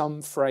Jesus or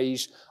some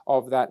phrase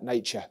of that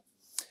nature.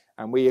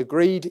 And we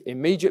agreed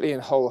immediately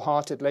and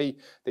wholeheartedly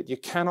that you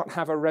cannot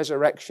have a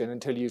resurrection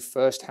until you've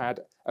first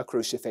had a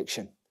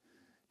crucifixion.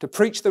 To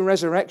preach the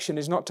resurrection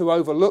is not to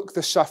overlook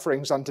the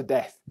sufferings unto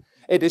death.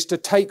 It is to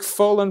take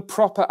full and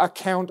proper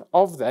account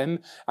of them,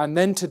 and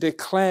then to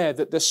declare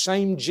that the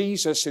same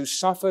Jesus who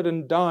suffered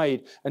and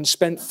died and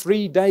spent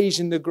 3 days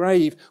in the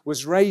grave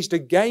was raised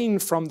again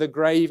from the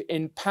grave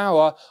in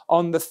power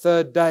on the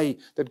third day.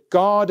 That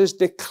God has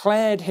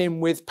declared him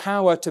with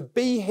power to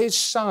be his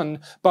Son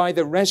by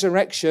the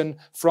resurrection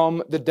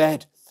from the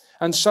dead.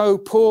 And so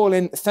Paul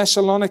in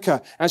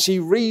Thessalonica, as he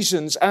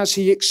reasons, as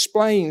he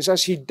explains,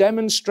 as he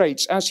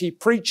demonstrates, as he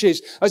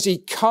preaches, as he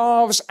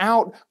carves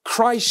out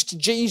Christ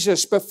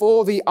Jesus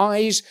before the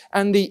eyes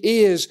and the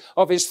ears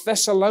of his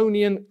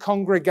Thessalonian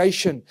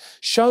congregation,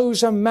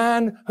 shows a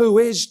man who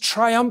is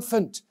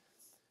triumphant.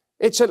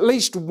 It's at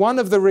least one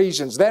of the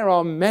reasons, there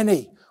are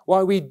many,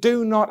 why we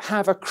do not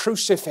have a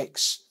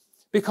crucifix.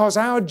 Because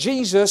our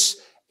Jesus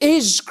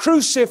is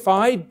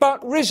crucified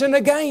but risen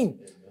again.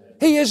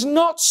 He is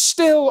not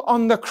still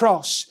on the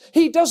cross.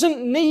 He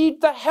doesn't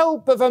need the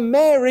help of a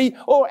Mary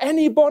or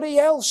anybody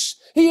else.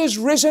 He is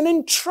risen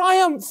in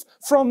triumph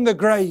from the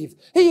grave.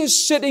 He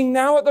is sitting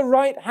now at the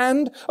right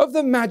hand of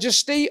the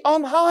Majesty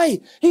on high.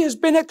 He has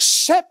been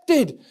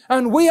accepted,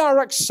 and we are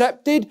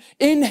accepted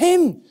in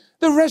him.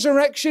 The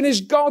resurrection is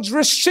God's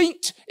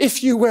receipt,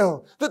 if you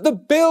will, that the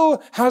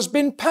bill has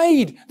been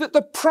paid, that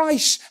the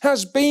price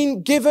has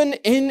been given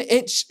in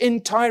its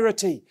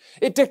entirety.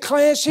 It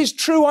declares his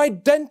true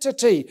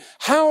identity.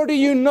 How do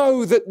you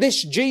know that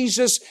this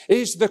Jesus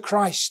is the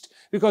Christ?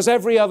 Because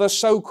every other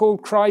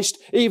so-called Christ,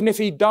 even if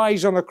he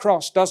dies on a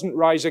cross, doesn't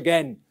rise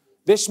again.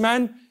 This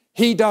man,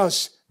 he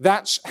does.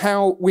 That's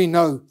how we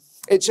know.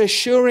 It's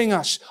assuring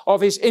us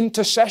of his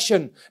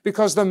intercession,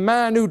 because the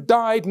man who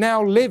died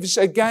now lives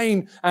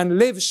again and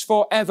lives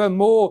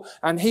forevermore.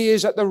 And he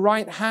is at the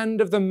right hand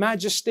of the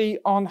Majesty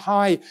on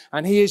high,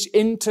 and he is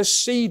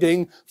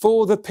interceding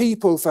for the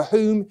people for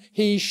whom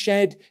he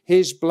shed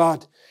his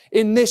blood.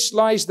 In this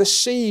lies the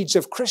seeds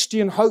of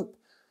Christian hope,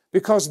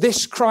 because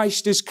this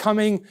Christ is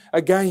coming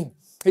again.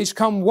 He's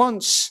come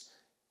once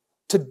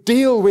to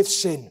deal with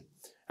sin,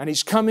 and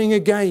he's coming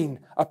again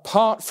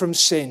apart from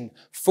sin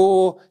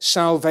for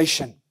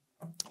salvation.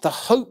 The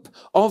hope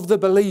of the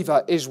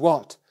believer is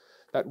what?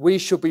 That we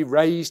shall be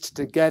raised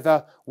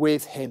together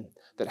with him.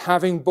 That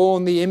having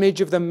borne the image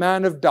of the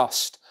man of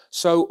dust,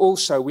 so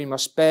also we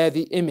must bear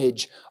the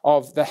image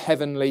of the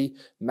heavenly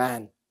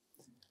man.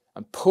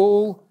 And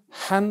Paul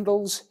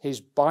handles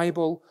his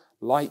Bible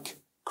like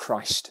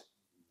Christ.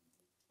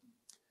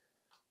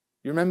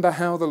 You remember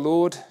how the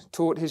Lord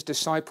taught his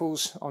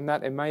disciples on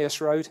that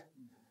Emmaus road?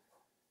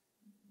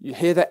 You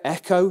hear the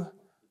echo,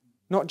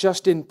 not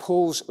just in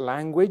Paul's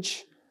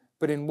language,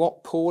 but in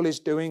what Paul is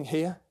doing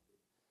here.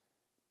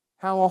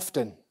 How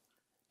often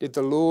did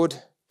the Lord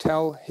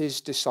tell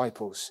his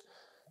disciples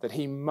that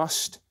he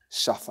must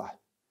suffer,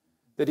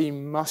 that he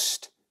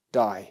must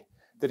die,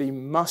 that he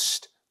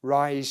must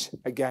rise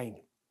again?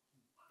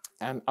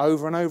 And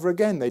over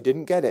again, they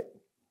didn't get it.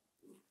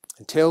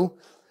 Until,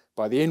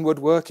 by the inward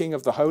working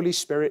of the Holy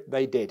Spirit,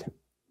 they did.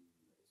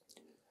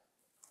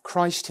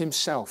 Christ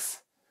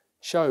himself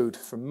showed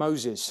from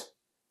Moses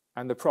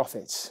and the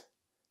prophets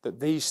that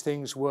these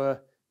things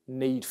were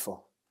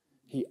needful.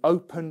 He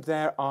opened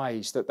their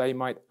eyes that they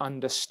might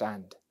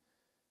understand.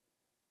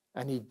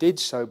 And he did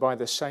so by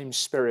the same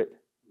Spirit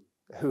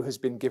who has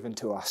been given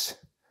to us.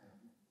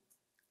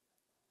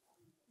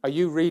 Are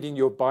you reading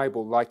your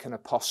Bible like an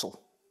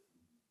apostle?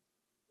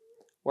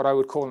 What I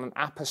would call an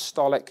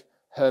apostolic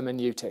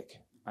hermeneutic.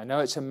 I know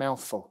it's a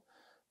mouthful,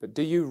 but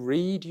do you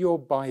read your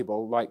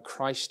Bible like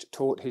Christ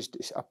taught his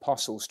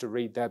apostles to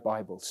read their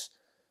Bibles?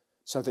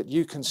 So that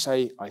you can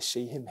say, I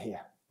see him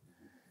here,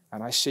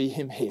 and I see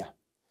him here,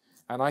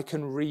 and I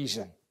can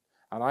reason,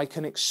 and I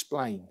can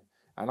explain,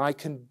 and I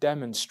can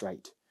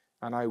demonstrate,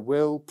 and I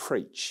will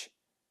preach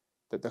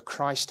that the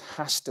Christ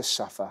has to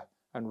suffer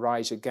and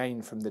rise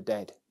again from the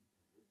dead.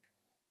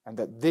 And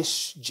that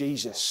this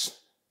Jesus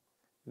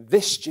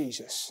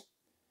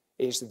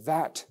is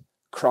that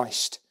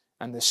Christ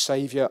and the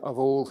Saviour of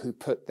all who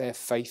put their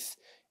faith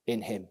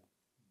in him.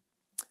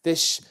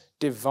 This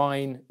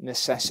divine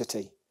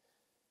necessity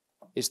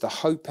is the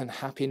hope and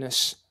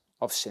happiness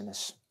of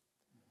sinners.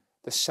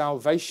 The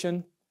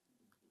salvation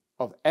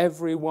of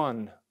every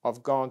one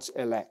of God's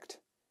elect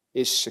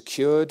is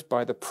secured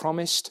by the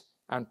promised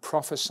and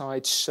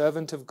prophesied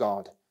servant of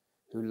God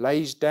who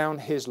lays down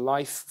his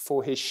life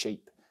for his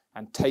sheep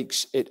and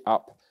takes it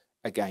up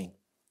again.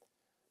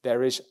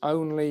 There is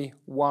only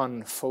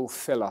one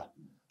fulfiller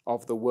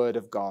of the word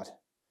of God,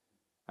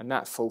 and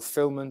that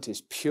fulfillment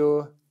is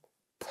pure,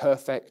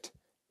 perfect,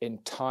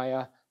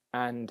 entire,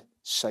 and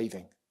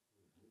saving.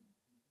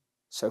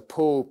 So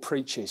Paul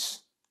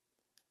preaches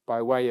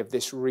by way of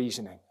this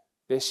reasoning,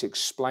 this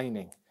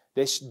explaining,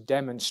 this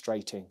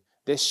demonstrating,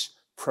 this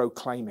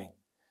proclaiming.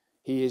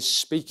 He is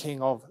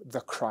speaking of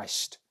the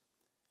Christ,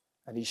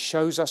 and he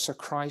shows us a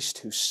Christ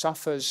who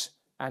suffers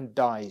and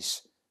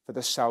dies for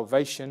the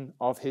salvation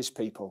of his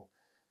people.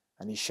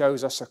 And he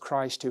shows us a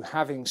Christ who,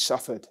 having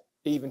suffered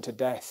even to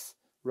death,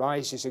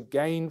 rises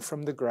again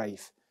from the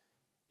grave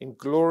in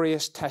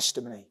glorious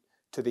testimony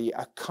to the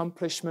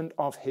accomplishment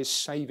of his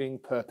saving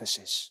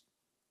purposes.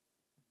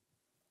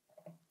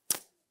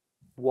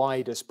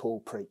 Why does Paul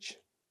preach?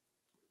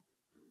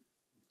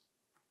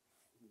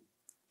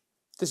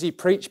 Does he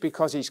preach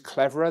because he's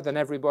cleverer than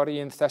everybody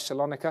in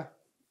Thessalonica?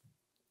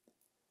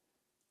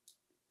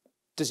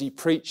 Does he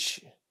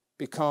preach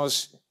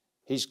because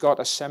he's got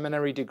a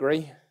seminary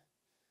degree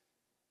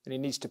and he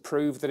needs to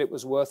prove that it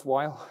was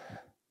worthwhile?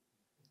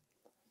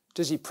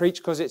 Does he preach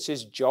because it's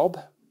his job?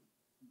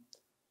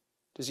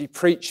 Does he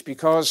preach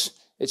because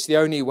it's the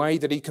only way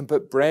that he can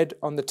put bread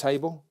on the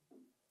table?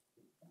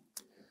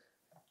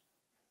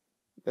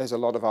 There's a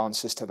lot of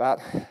answers to that.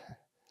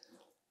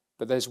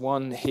 But there's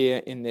one here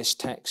in this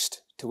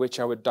text to which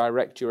I would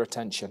direct your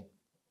attention.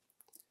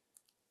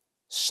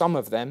 Some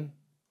of them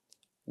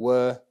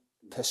were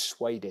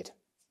persuaded.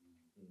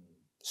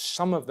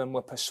 Some of them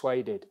were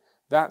persuaded.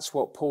 That's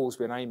what Paul's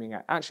been aiming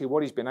at. Actually,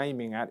 what he's been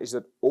aiming at is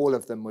that all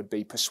of them would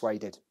be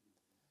persuaded.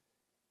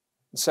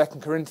 In 2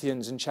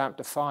 Corinthians in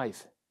chapter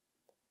 5,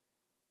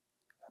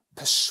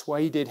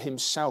 persuaded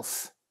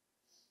himself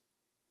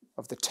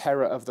of the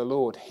terror of the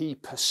Lord. He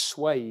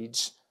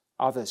persuades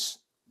others.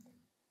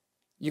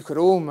 You could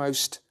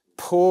almost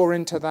pour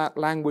into that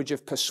language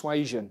of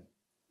persuasion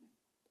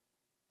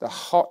the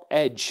hot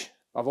edge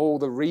of all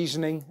the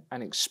reasoning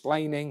and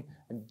explaining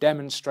and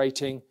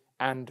demonstrating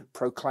and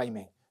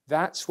proclaiming.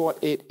 That's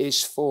what it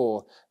is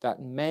for,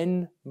 that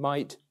men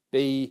might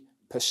be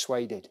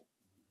persuaded.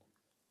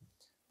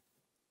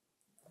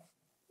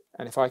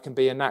 And if I can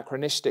be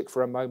anachronistic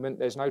for a moment,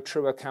 there's no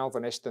truer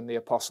Calvinist than the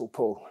Apostle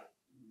Paul.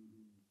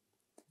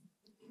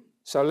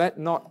 So let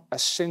not a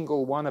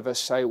single one of us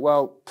say,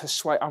 well,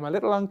 I'm a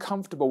little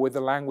uncomfortable with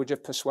the language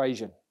of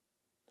persuasion.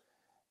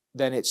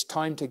 Then it's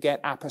time to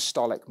get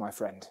apostolic, my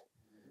friend,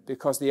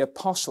 because the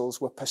apostles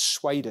were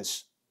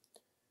persuaders,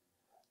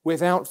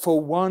 without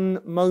for one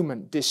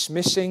moment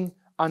dismissing,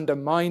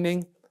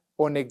 undermining,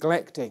 or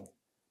neglecting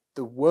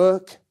the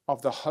work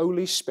of the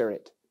Holy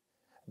Spirit.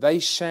 They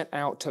set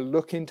out to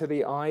look into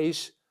the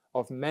eyes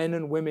of men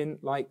and women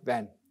like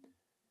them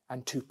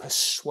and to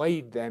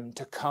persuade them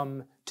to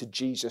come to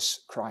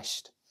Jesus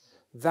Christ.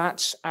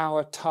 That's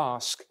our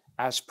task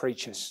as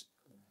preachers.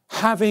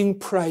 Having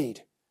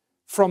prayed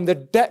from the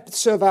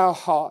depths of our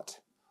heart,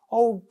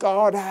 oh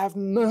God, have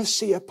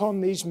mercy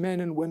upon these men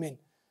and women.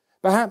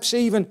 Perhaps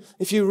even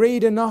if you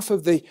read enough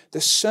of the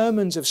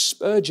sermons of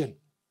Spurgeon,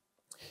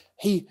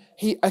 he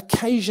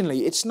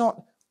occasionally, it's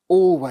not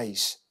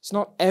always. It's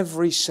not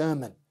every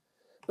sermon.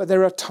 But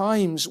there are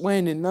times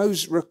when in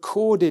those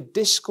recorded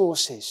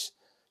discourses,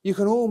 you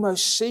can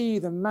almost see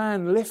the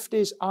man lift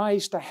his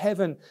eyes to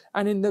heaven,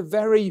 and in the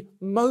very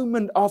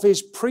moment of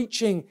his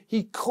preaching,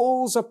 he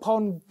calls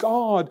upon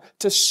God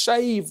to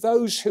save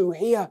those who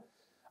hear.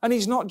 And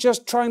he's not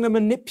just trying to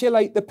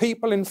manipulate the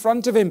people in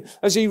front of him.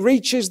 As he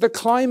reaches the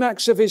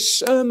climax of his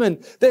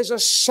sermon, there's a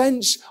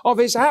sense of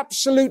his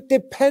absolute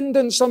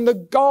dependence on the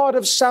God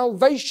of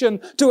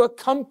salvation to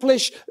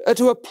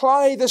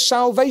apply the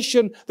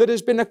salvation that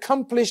has been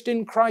accomplished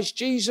in Christ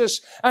Jesus.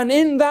 And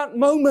in that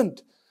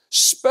moment,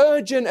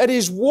 Spurgeon, at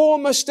his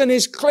warmest and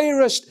his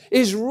clearest,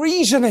 is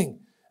reasoning,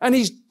 and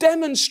he's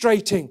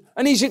demonstrating,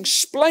 and he's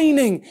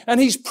explaining,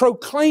 and he's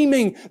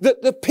proclaiming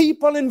that the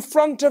people in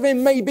front of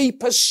him may be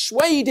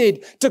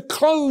persuaded to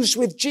close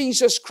with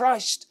Jesus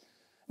Christ.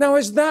 Now,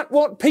 is that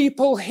what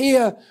people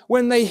hear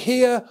when they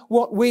hear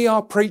what we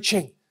are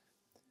preaching?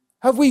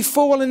 Have we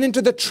fallen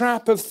into the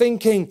trap of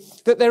thinking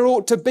that there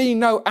ought to be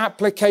no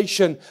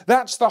application?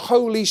 That's the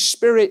Holy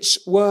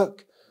Spirit's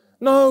work.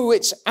 No,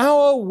 it's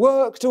our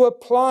work to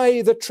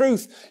apply the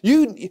truth.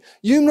 You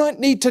might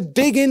need to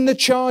dig in the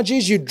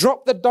charges. You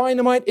drop the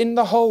dynamite in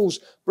the holes.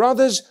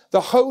 Brothers, the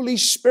Holy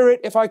Spirit,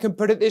 if I can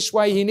put it this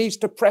way, he needs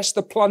to press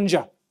the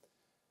plunger.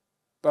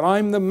 But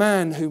I'm the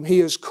man whom he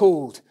has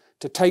called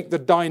to take the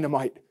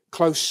dynamite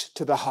close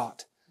to the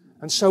heart.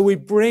 And so we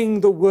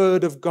bring the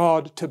word of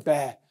God to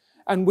bear.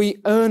 And we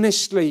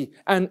earnestly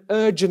and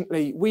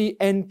urgently, we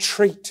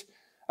entreat.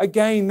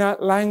 Again,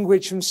 that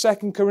language from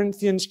 2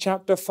 Corinthians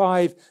chapter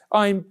 5,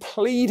 I'm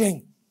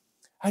pleading,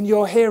 and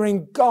you're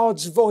hearing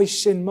God's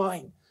voice in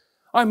mine.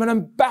 I'm an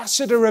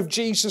ambassador of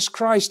Jesus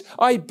Christ.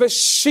 I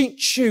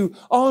beseech you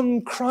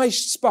on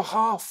Christ's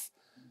behalf.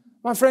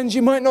 My friends,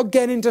 you might not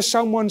get into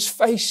someone's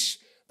face,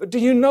 but do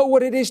you know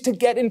what it is to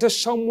get into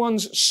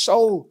someone's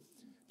soul?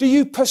 Do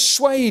you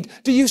persuade?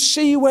 Do you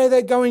see where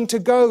they're going to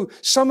go?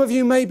 Some of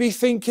you may be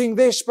thinking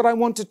this, but I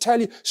want to tell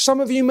you, some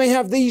of you may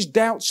have these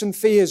doubts and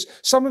fears.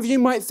 Some of you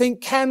might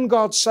think, can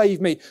God save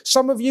me?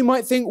 Some of you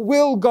might think,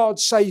 will God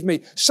save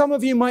me? Some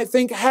of you might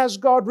think, has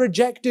God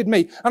rejected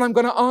me? And I'm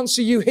going to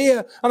answer you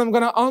here, and I'm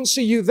going to answer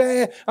you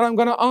there, and I'm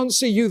going to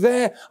answer you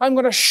there. I'm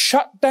going to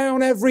shut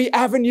down every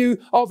avenue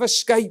of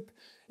escape.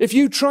 If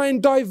you try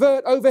and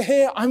divert over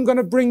here, I'm going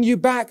to bring you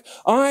back.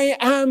 I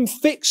am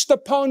fixed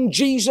upon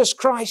Jesus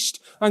Christ,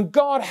 and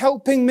God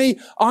helping me,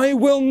 I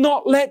will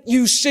not let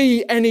you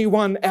see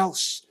anyone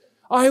else.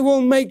 I will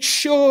make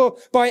sure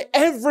by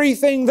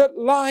everything that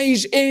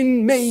lies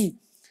in me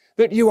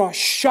that you are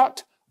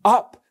shut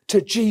up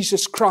to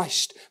Jesus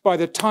Christ by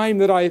the time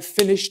that I have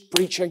finished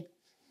preaching.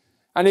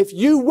 And if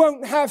you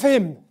won't have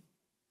him,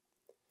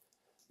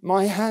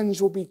 my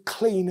hands will be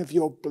clean of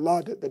your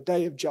blood at the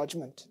day of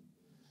judgment.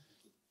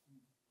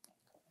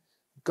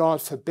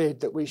 God forbid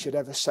that we should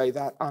ever say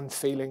that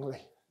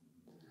unfeelingly.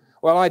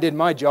 Well, I did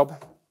my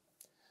job.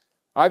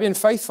 I've been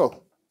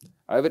faithful.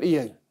 Over to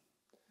you.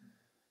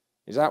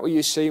 Is that what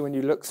you see when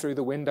you look through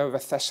the window of a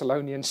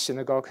Thessalonian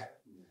synagogue?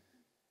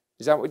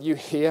 Is that what you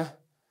hear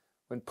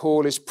when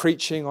Paul is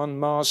preaching on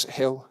Mars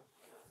Hill?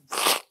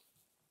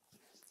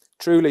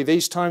 Truly,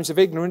 these times of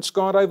ignorance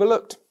God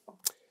overlooked,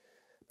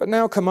 but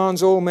now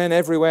commands all men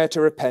everywhere to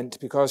repent,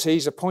 because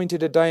he's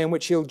appointed a day in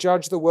which he'll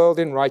judge the world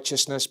in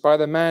righteousness by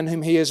the man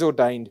whom he has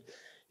ordained.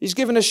 He's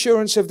given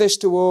assurance of this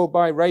to all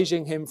by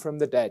raising him from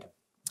the dead.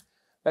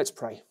 Let's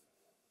pray.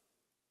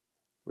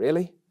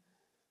 Really?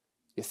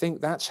 You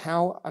think that's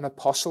how an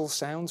apostle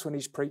sounds when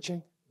he's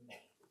preaching?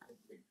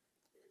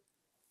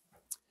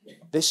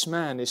 This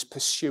man is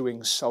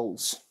pursuing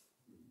souls.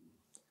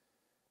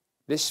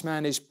 This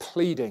man is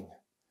pleading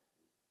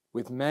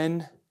with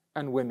men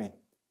and women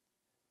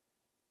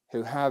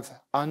who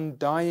have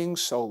undying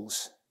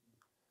souls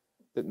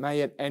that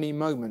may at any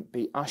moment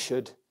be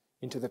ushered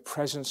into the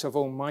presence of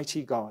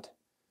Almighty God,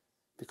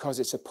 because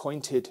it's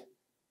appointed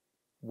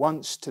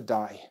once to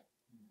die,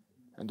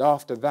 and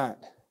after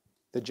that,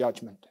 the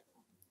judgment.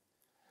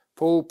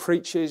 Paul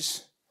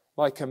preaches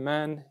like a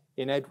man,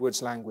 in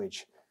Edwards'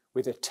 language,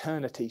 with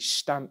eternity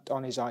stamped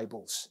on his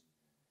eyeballs.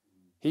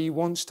 He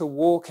wants to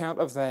walk out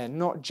of there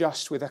not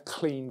just with a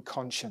clean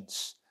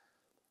conscience,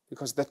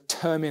 because the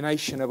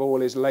termination of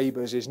all his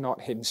labors is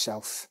not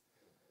himself.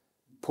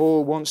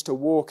 Paul wants to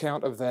walk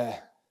out of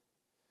there.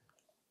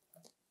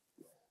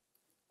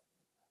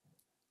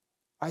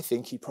 I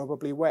think he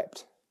probably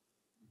wept.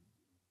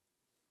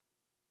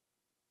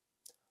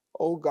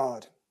 Oh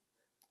God,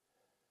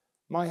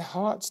 my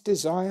heart's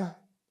desire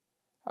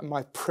and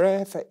my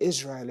prayer for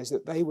Israel is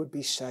that they would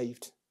be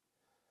saved.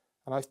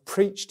 And I've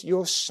preached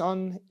your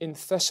Son in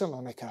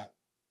Thessalonica,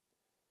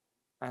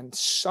 and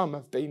some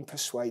have been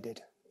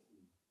persuaded.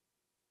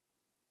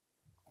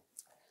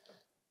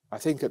 I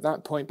think at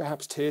that point,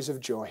 perhaps tears of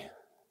joy.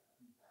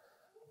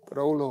 But,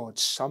 oh Lord,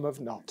 some have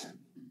not.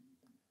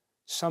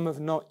 Some have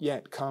not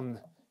yet come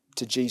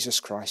to Jesus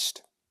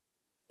Christ.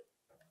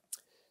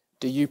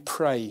 Do you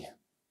pray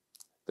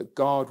that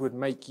God would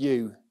make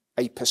you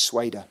a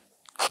persuader,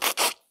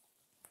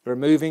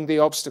 removing the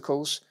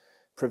obstacles,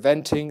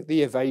 preventing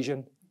the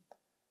evasion,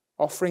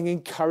 offering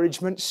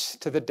encouragements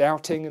to the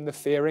doubting and the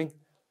fearing.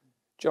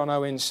 John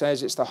Owen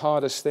says it's the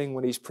hardest thing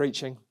when he's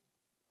preaching.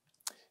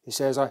 He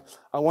says, I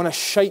want to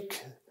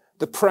shake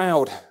the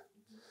proud,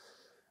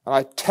 and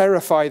I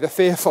terrify the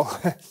fearful.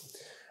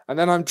 And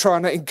then I'm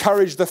trying to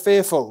encourage the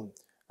fearful,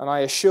 and I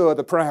assure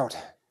the proud.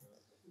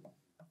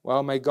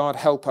 Well, may God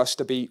help us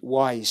to be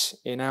wise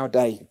in our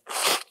day.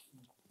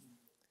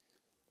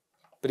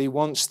 But he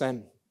wants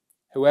them,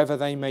 whoever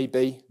they may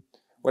be,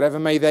 whatever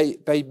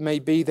they may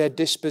be their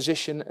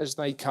disposition as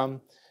they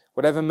come,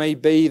 whatever may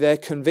be their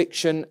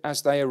conviction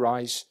as they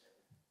arise,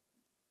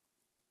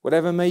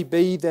 whatever may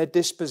be their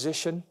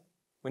disposition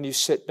when you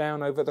sit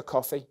down over the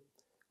coffee,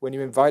 when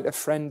you invite a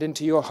friend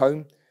into your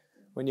home,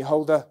 when you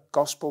hold a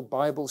gospel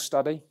Bible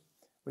study,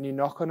 when you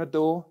knock on a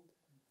door,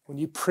 when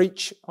you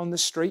preach on the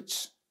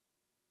streets.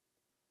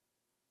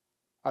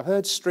 I've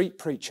heard street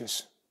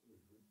preachers,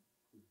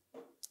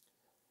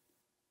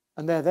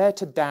 and they're there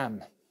to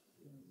damn.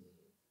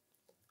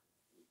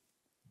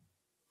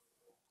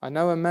 I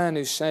know a man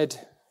who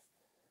said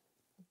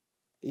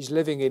he's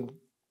living in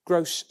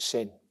gross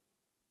sin.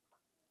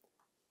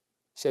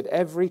 He said,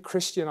 every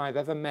Christian I've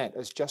ever met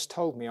has just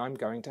told me I'm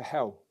going to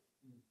hell.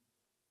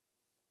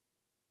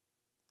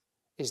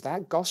 Is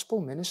that gospel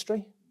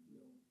ministry?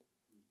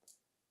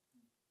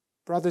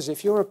 Brothers,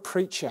 if you're a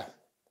preacher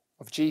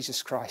of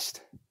Jesus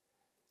Christ,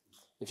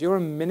 if you're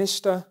a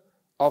minister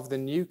of the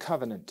new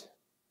covenant,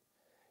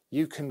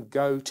 you can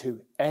go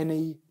to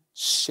any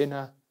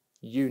sinner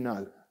you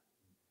know.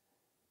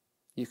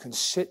 You can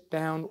sit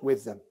down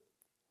with them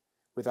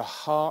with a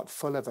heart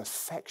full of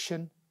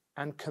affection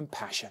and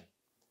compassion.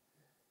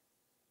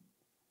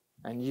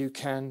 And you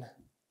can,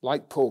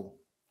 like Paul,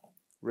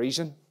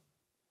 reason,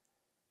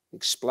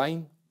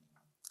 explain,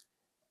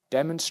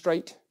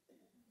 demonstrate,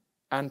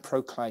 and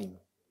proclaim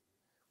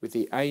with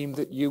the aim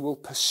that you will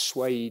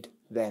persuade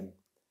them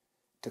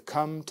to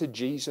come to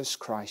Jesus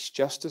Christ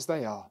just as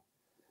they are,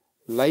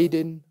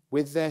 laden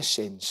with their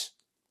sins,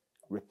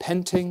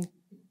 repenting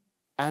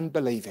and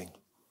believing,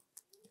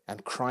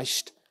 and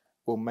Christ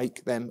will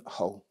make them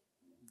whole.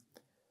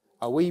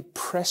 Are we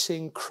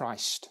pressing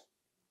Christ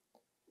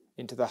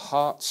into the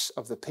hearts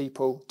of the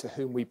people to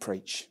whom we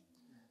preach?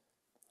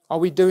 Are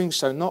we doing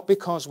so not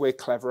because we're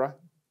cleverer,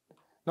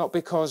 not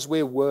because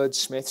we're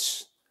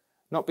wordsmiths,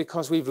 not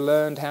because we've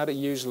learned how to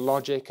use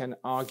logic and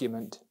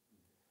argument,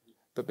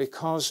 but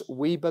because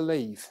we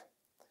believe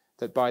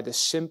that by the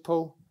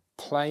simple,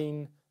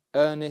 plain,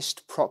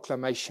 earnest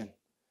proclamation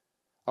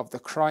of the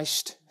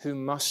Christ who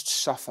must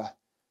suffer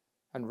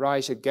and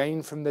rise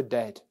again from the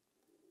dead,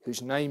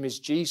 whose name is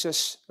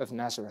Jesus of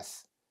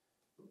Nazareth,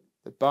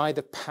 that by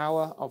the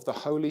power of the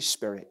Holy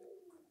Spirit,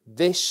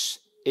 this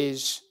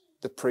is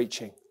the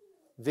preaching.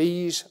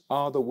 These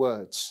are the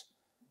words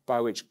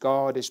by which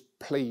God is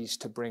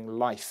pleased to bring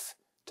life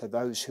to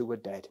those who were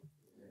dead.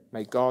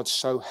 May God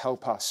so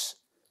help us.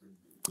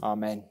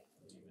 Amen.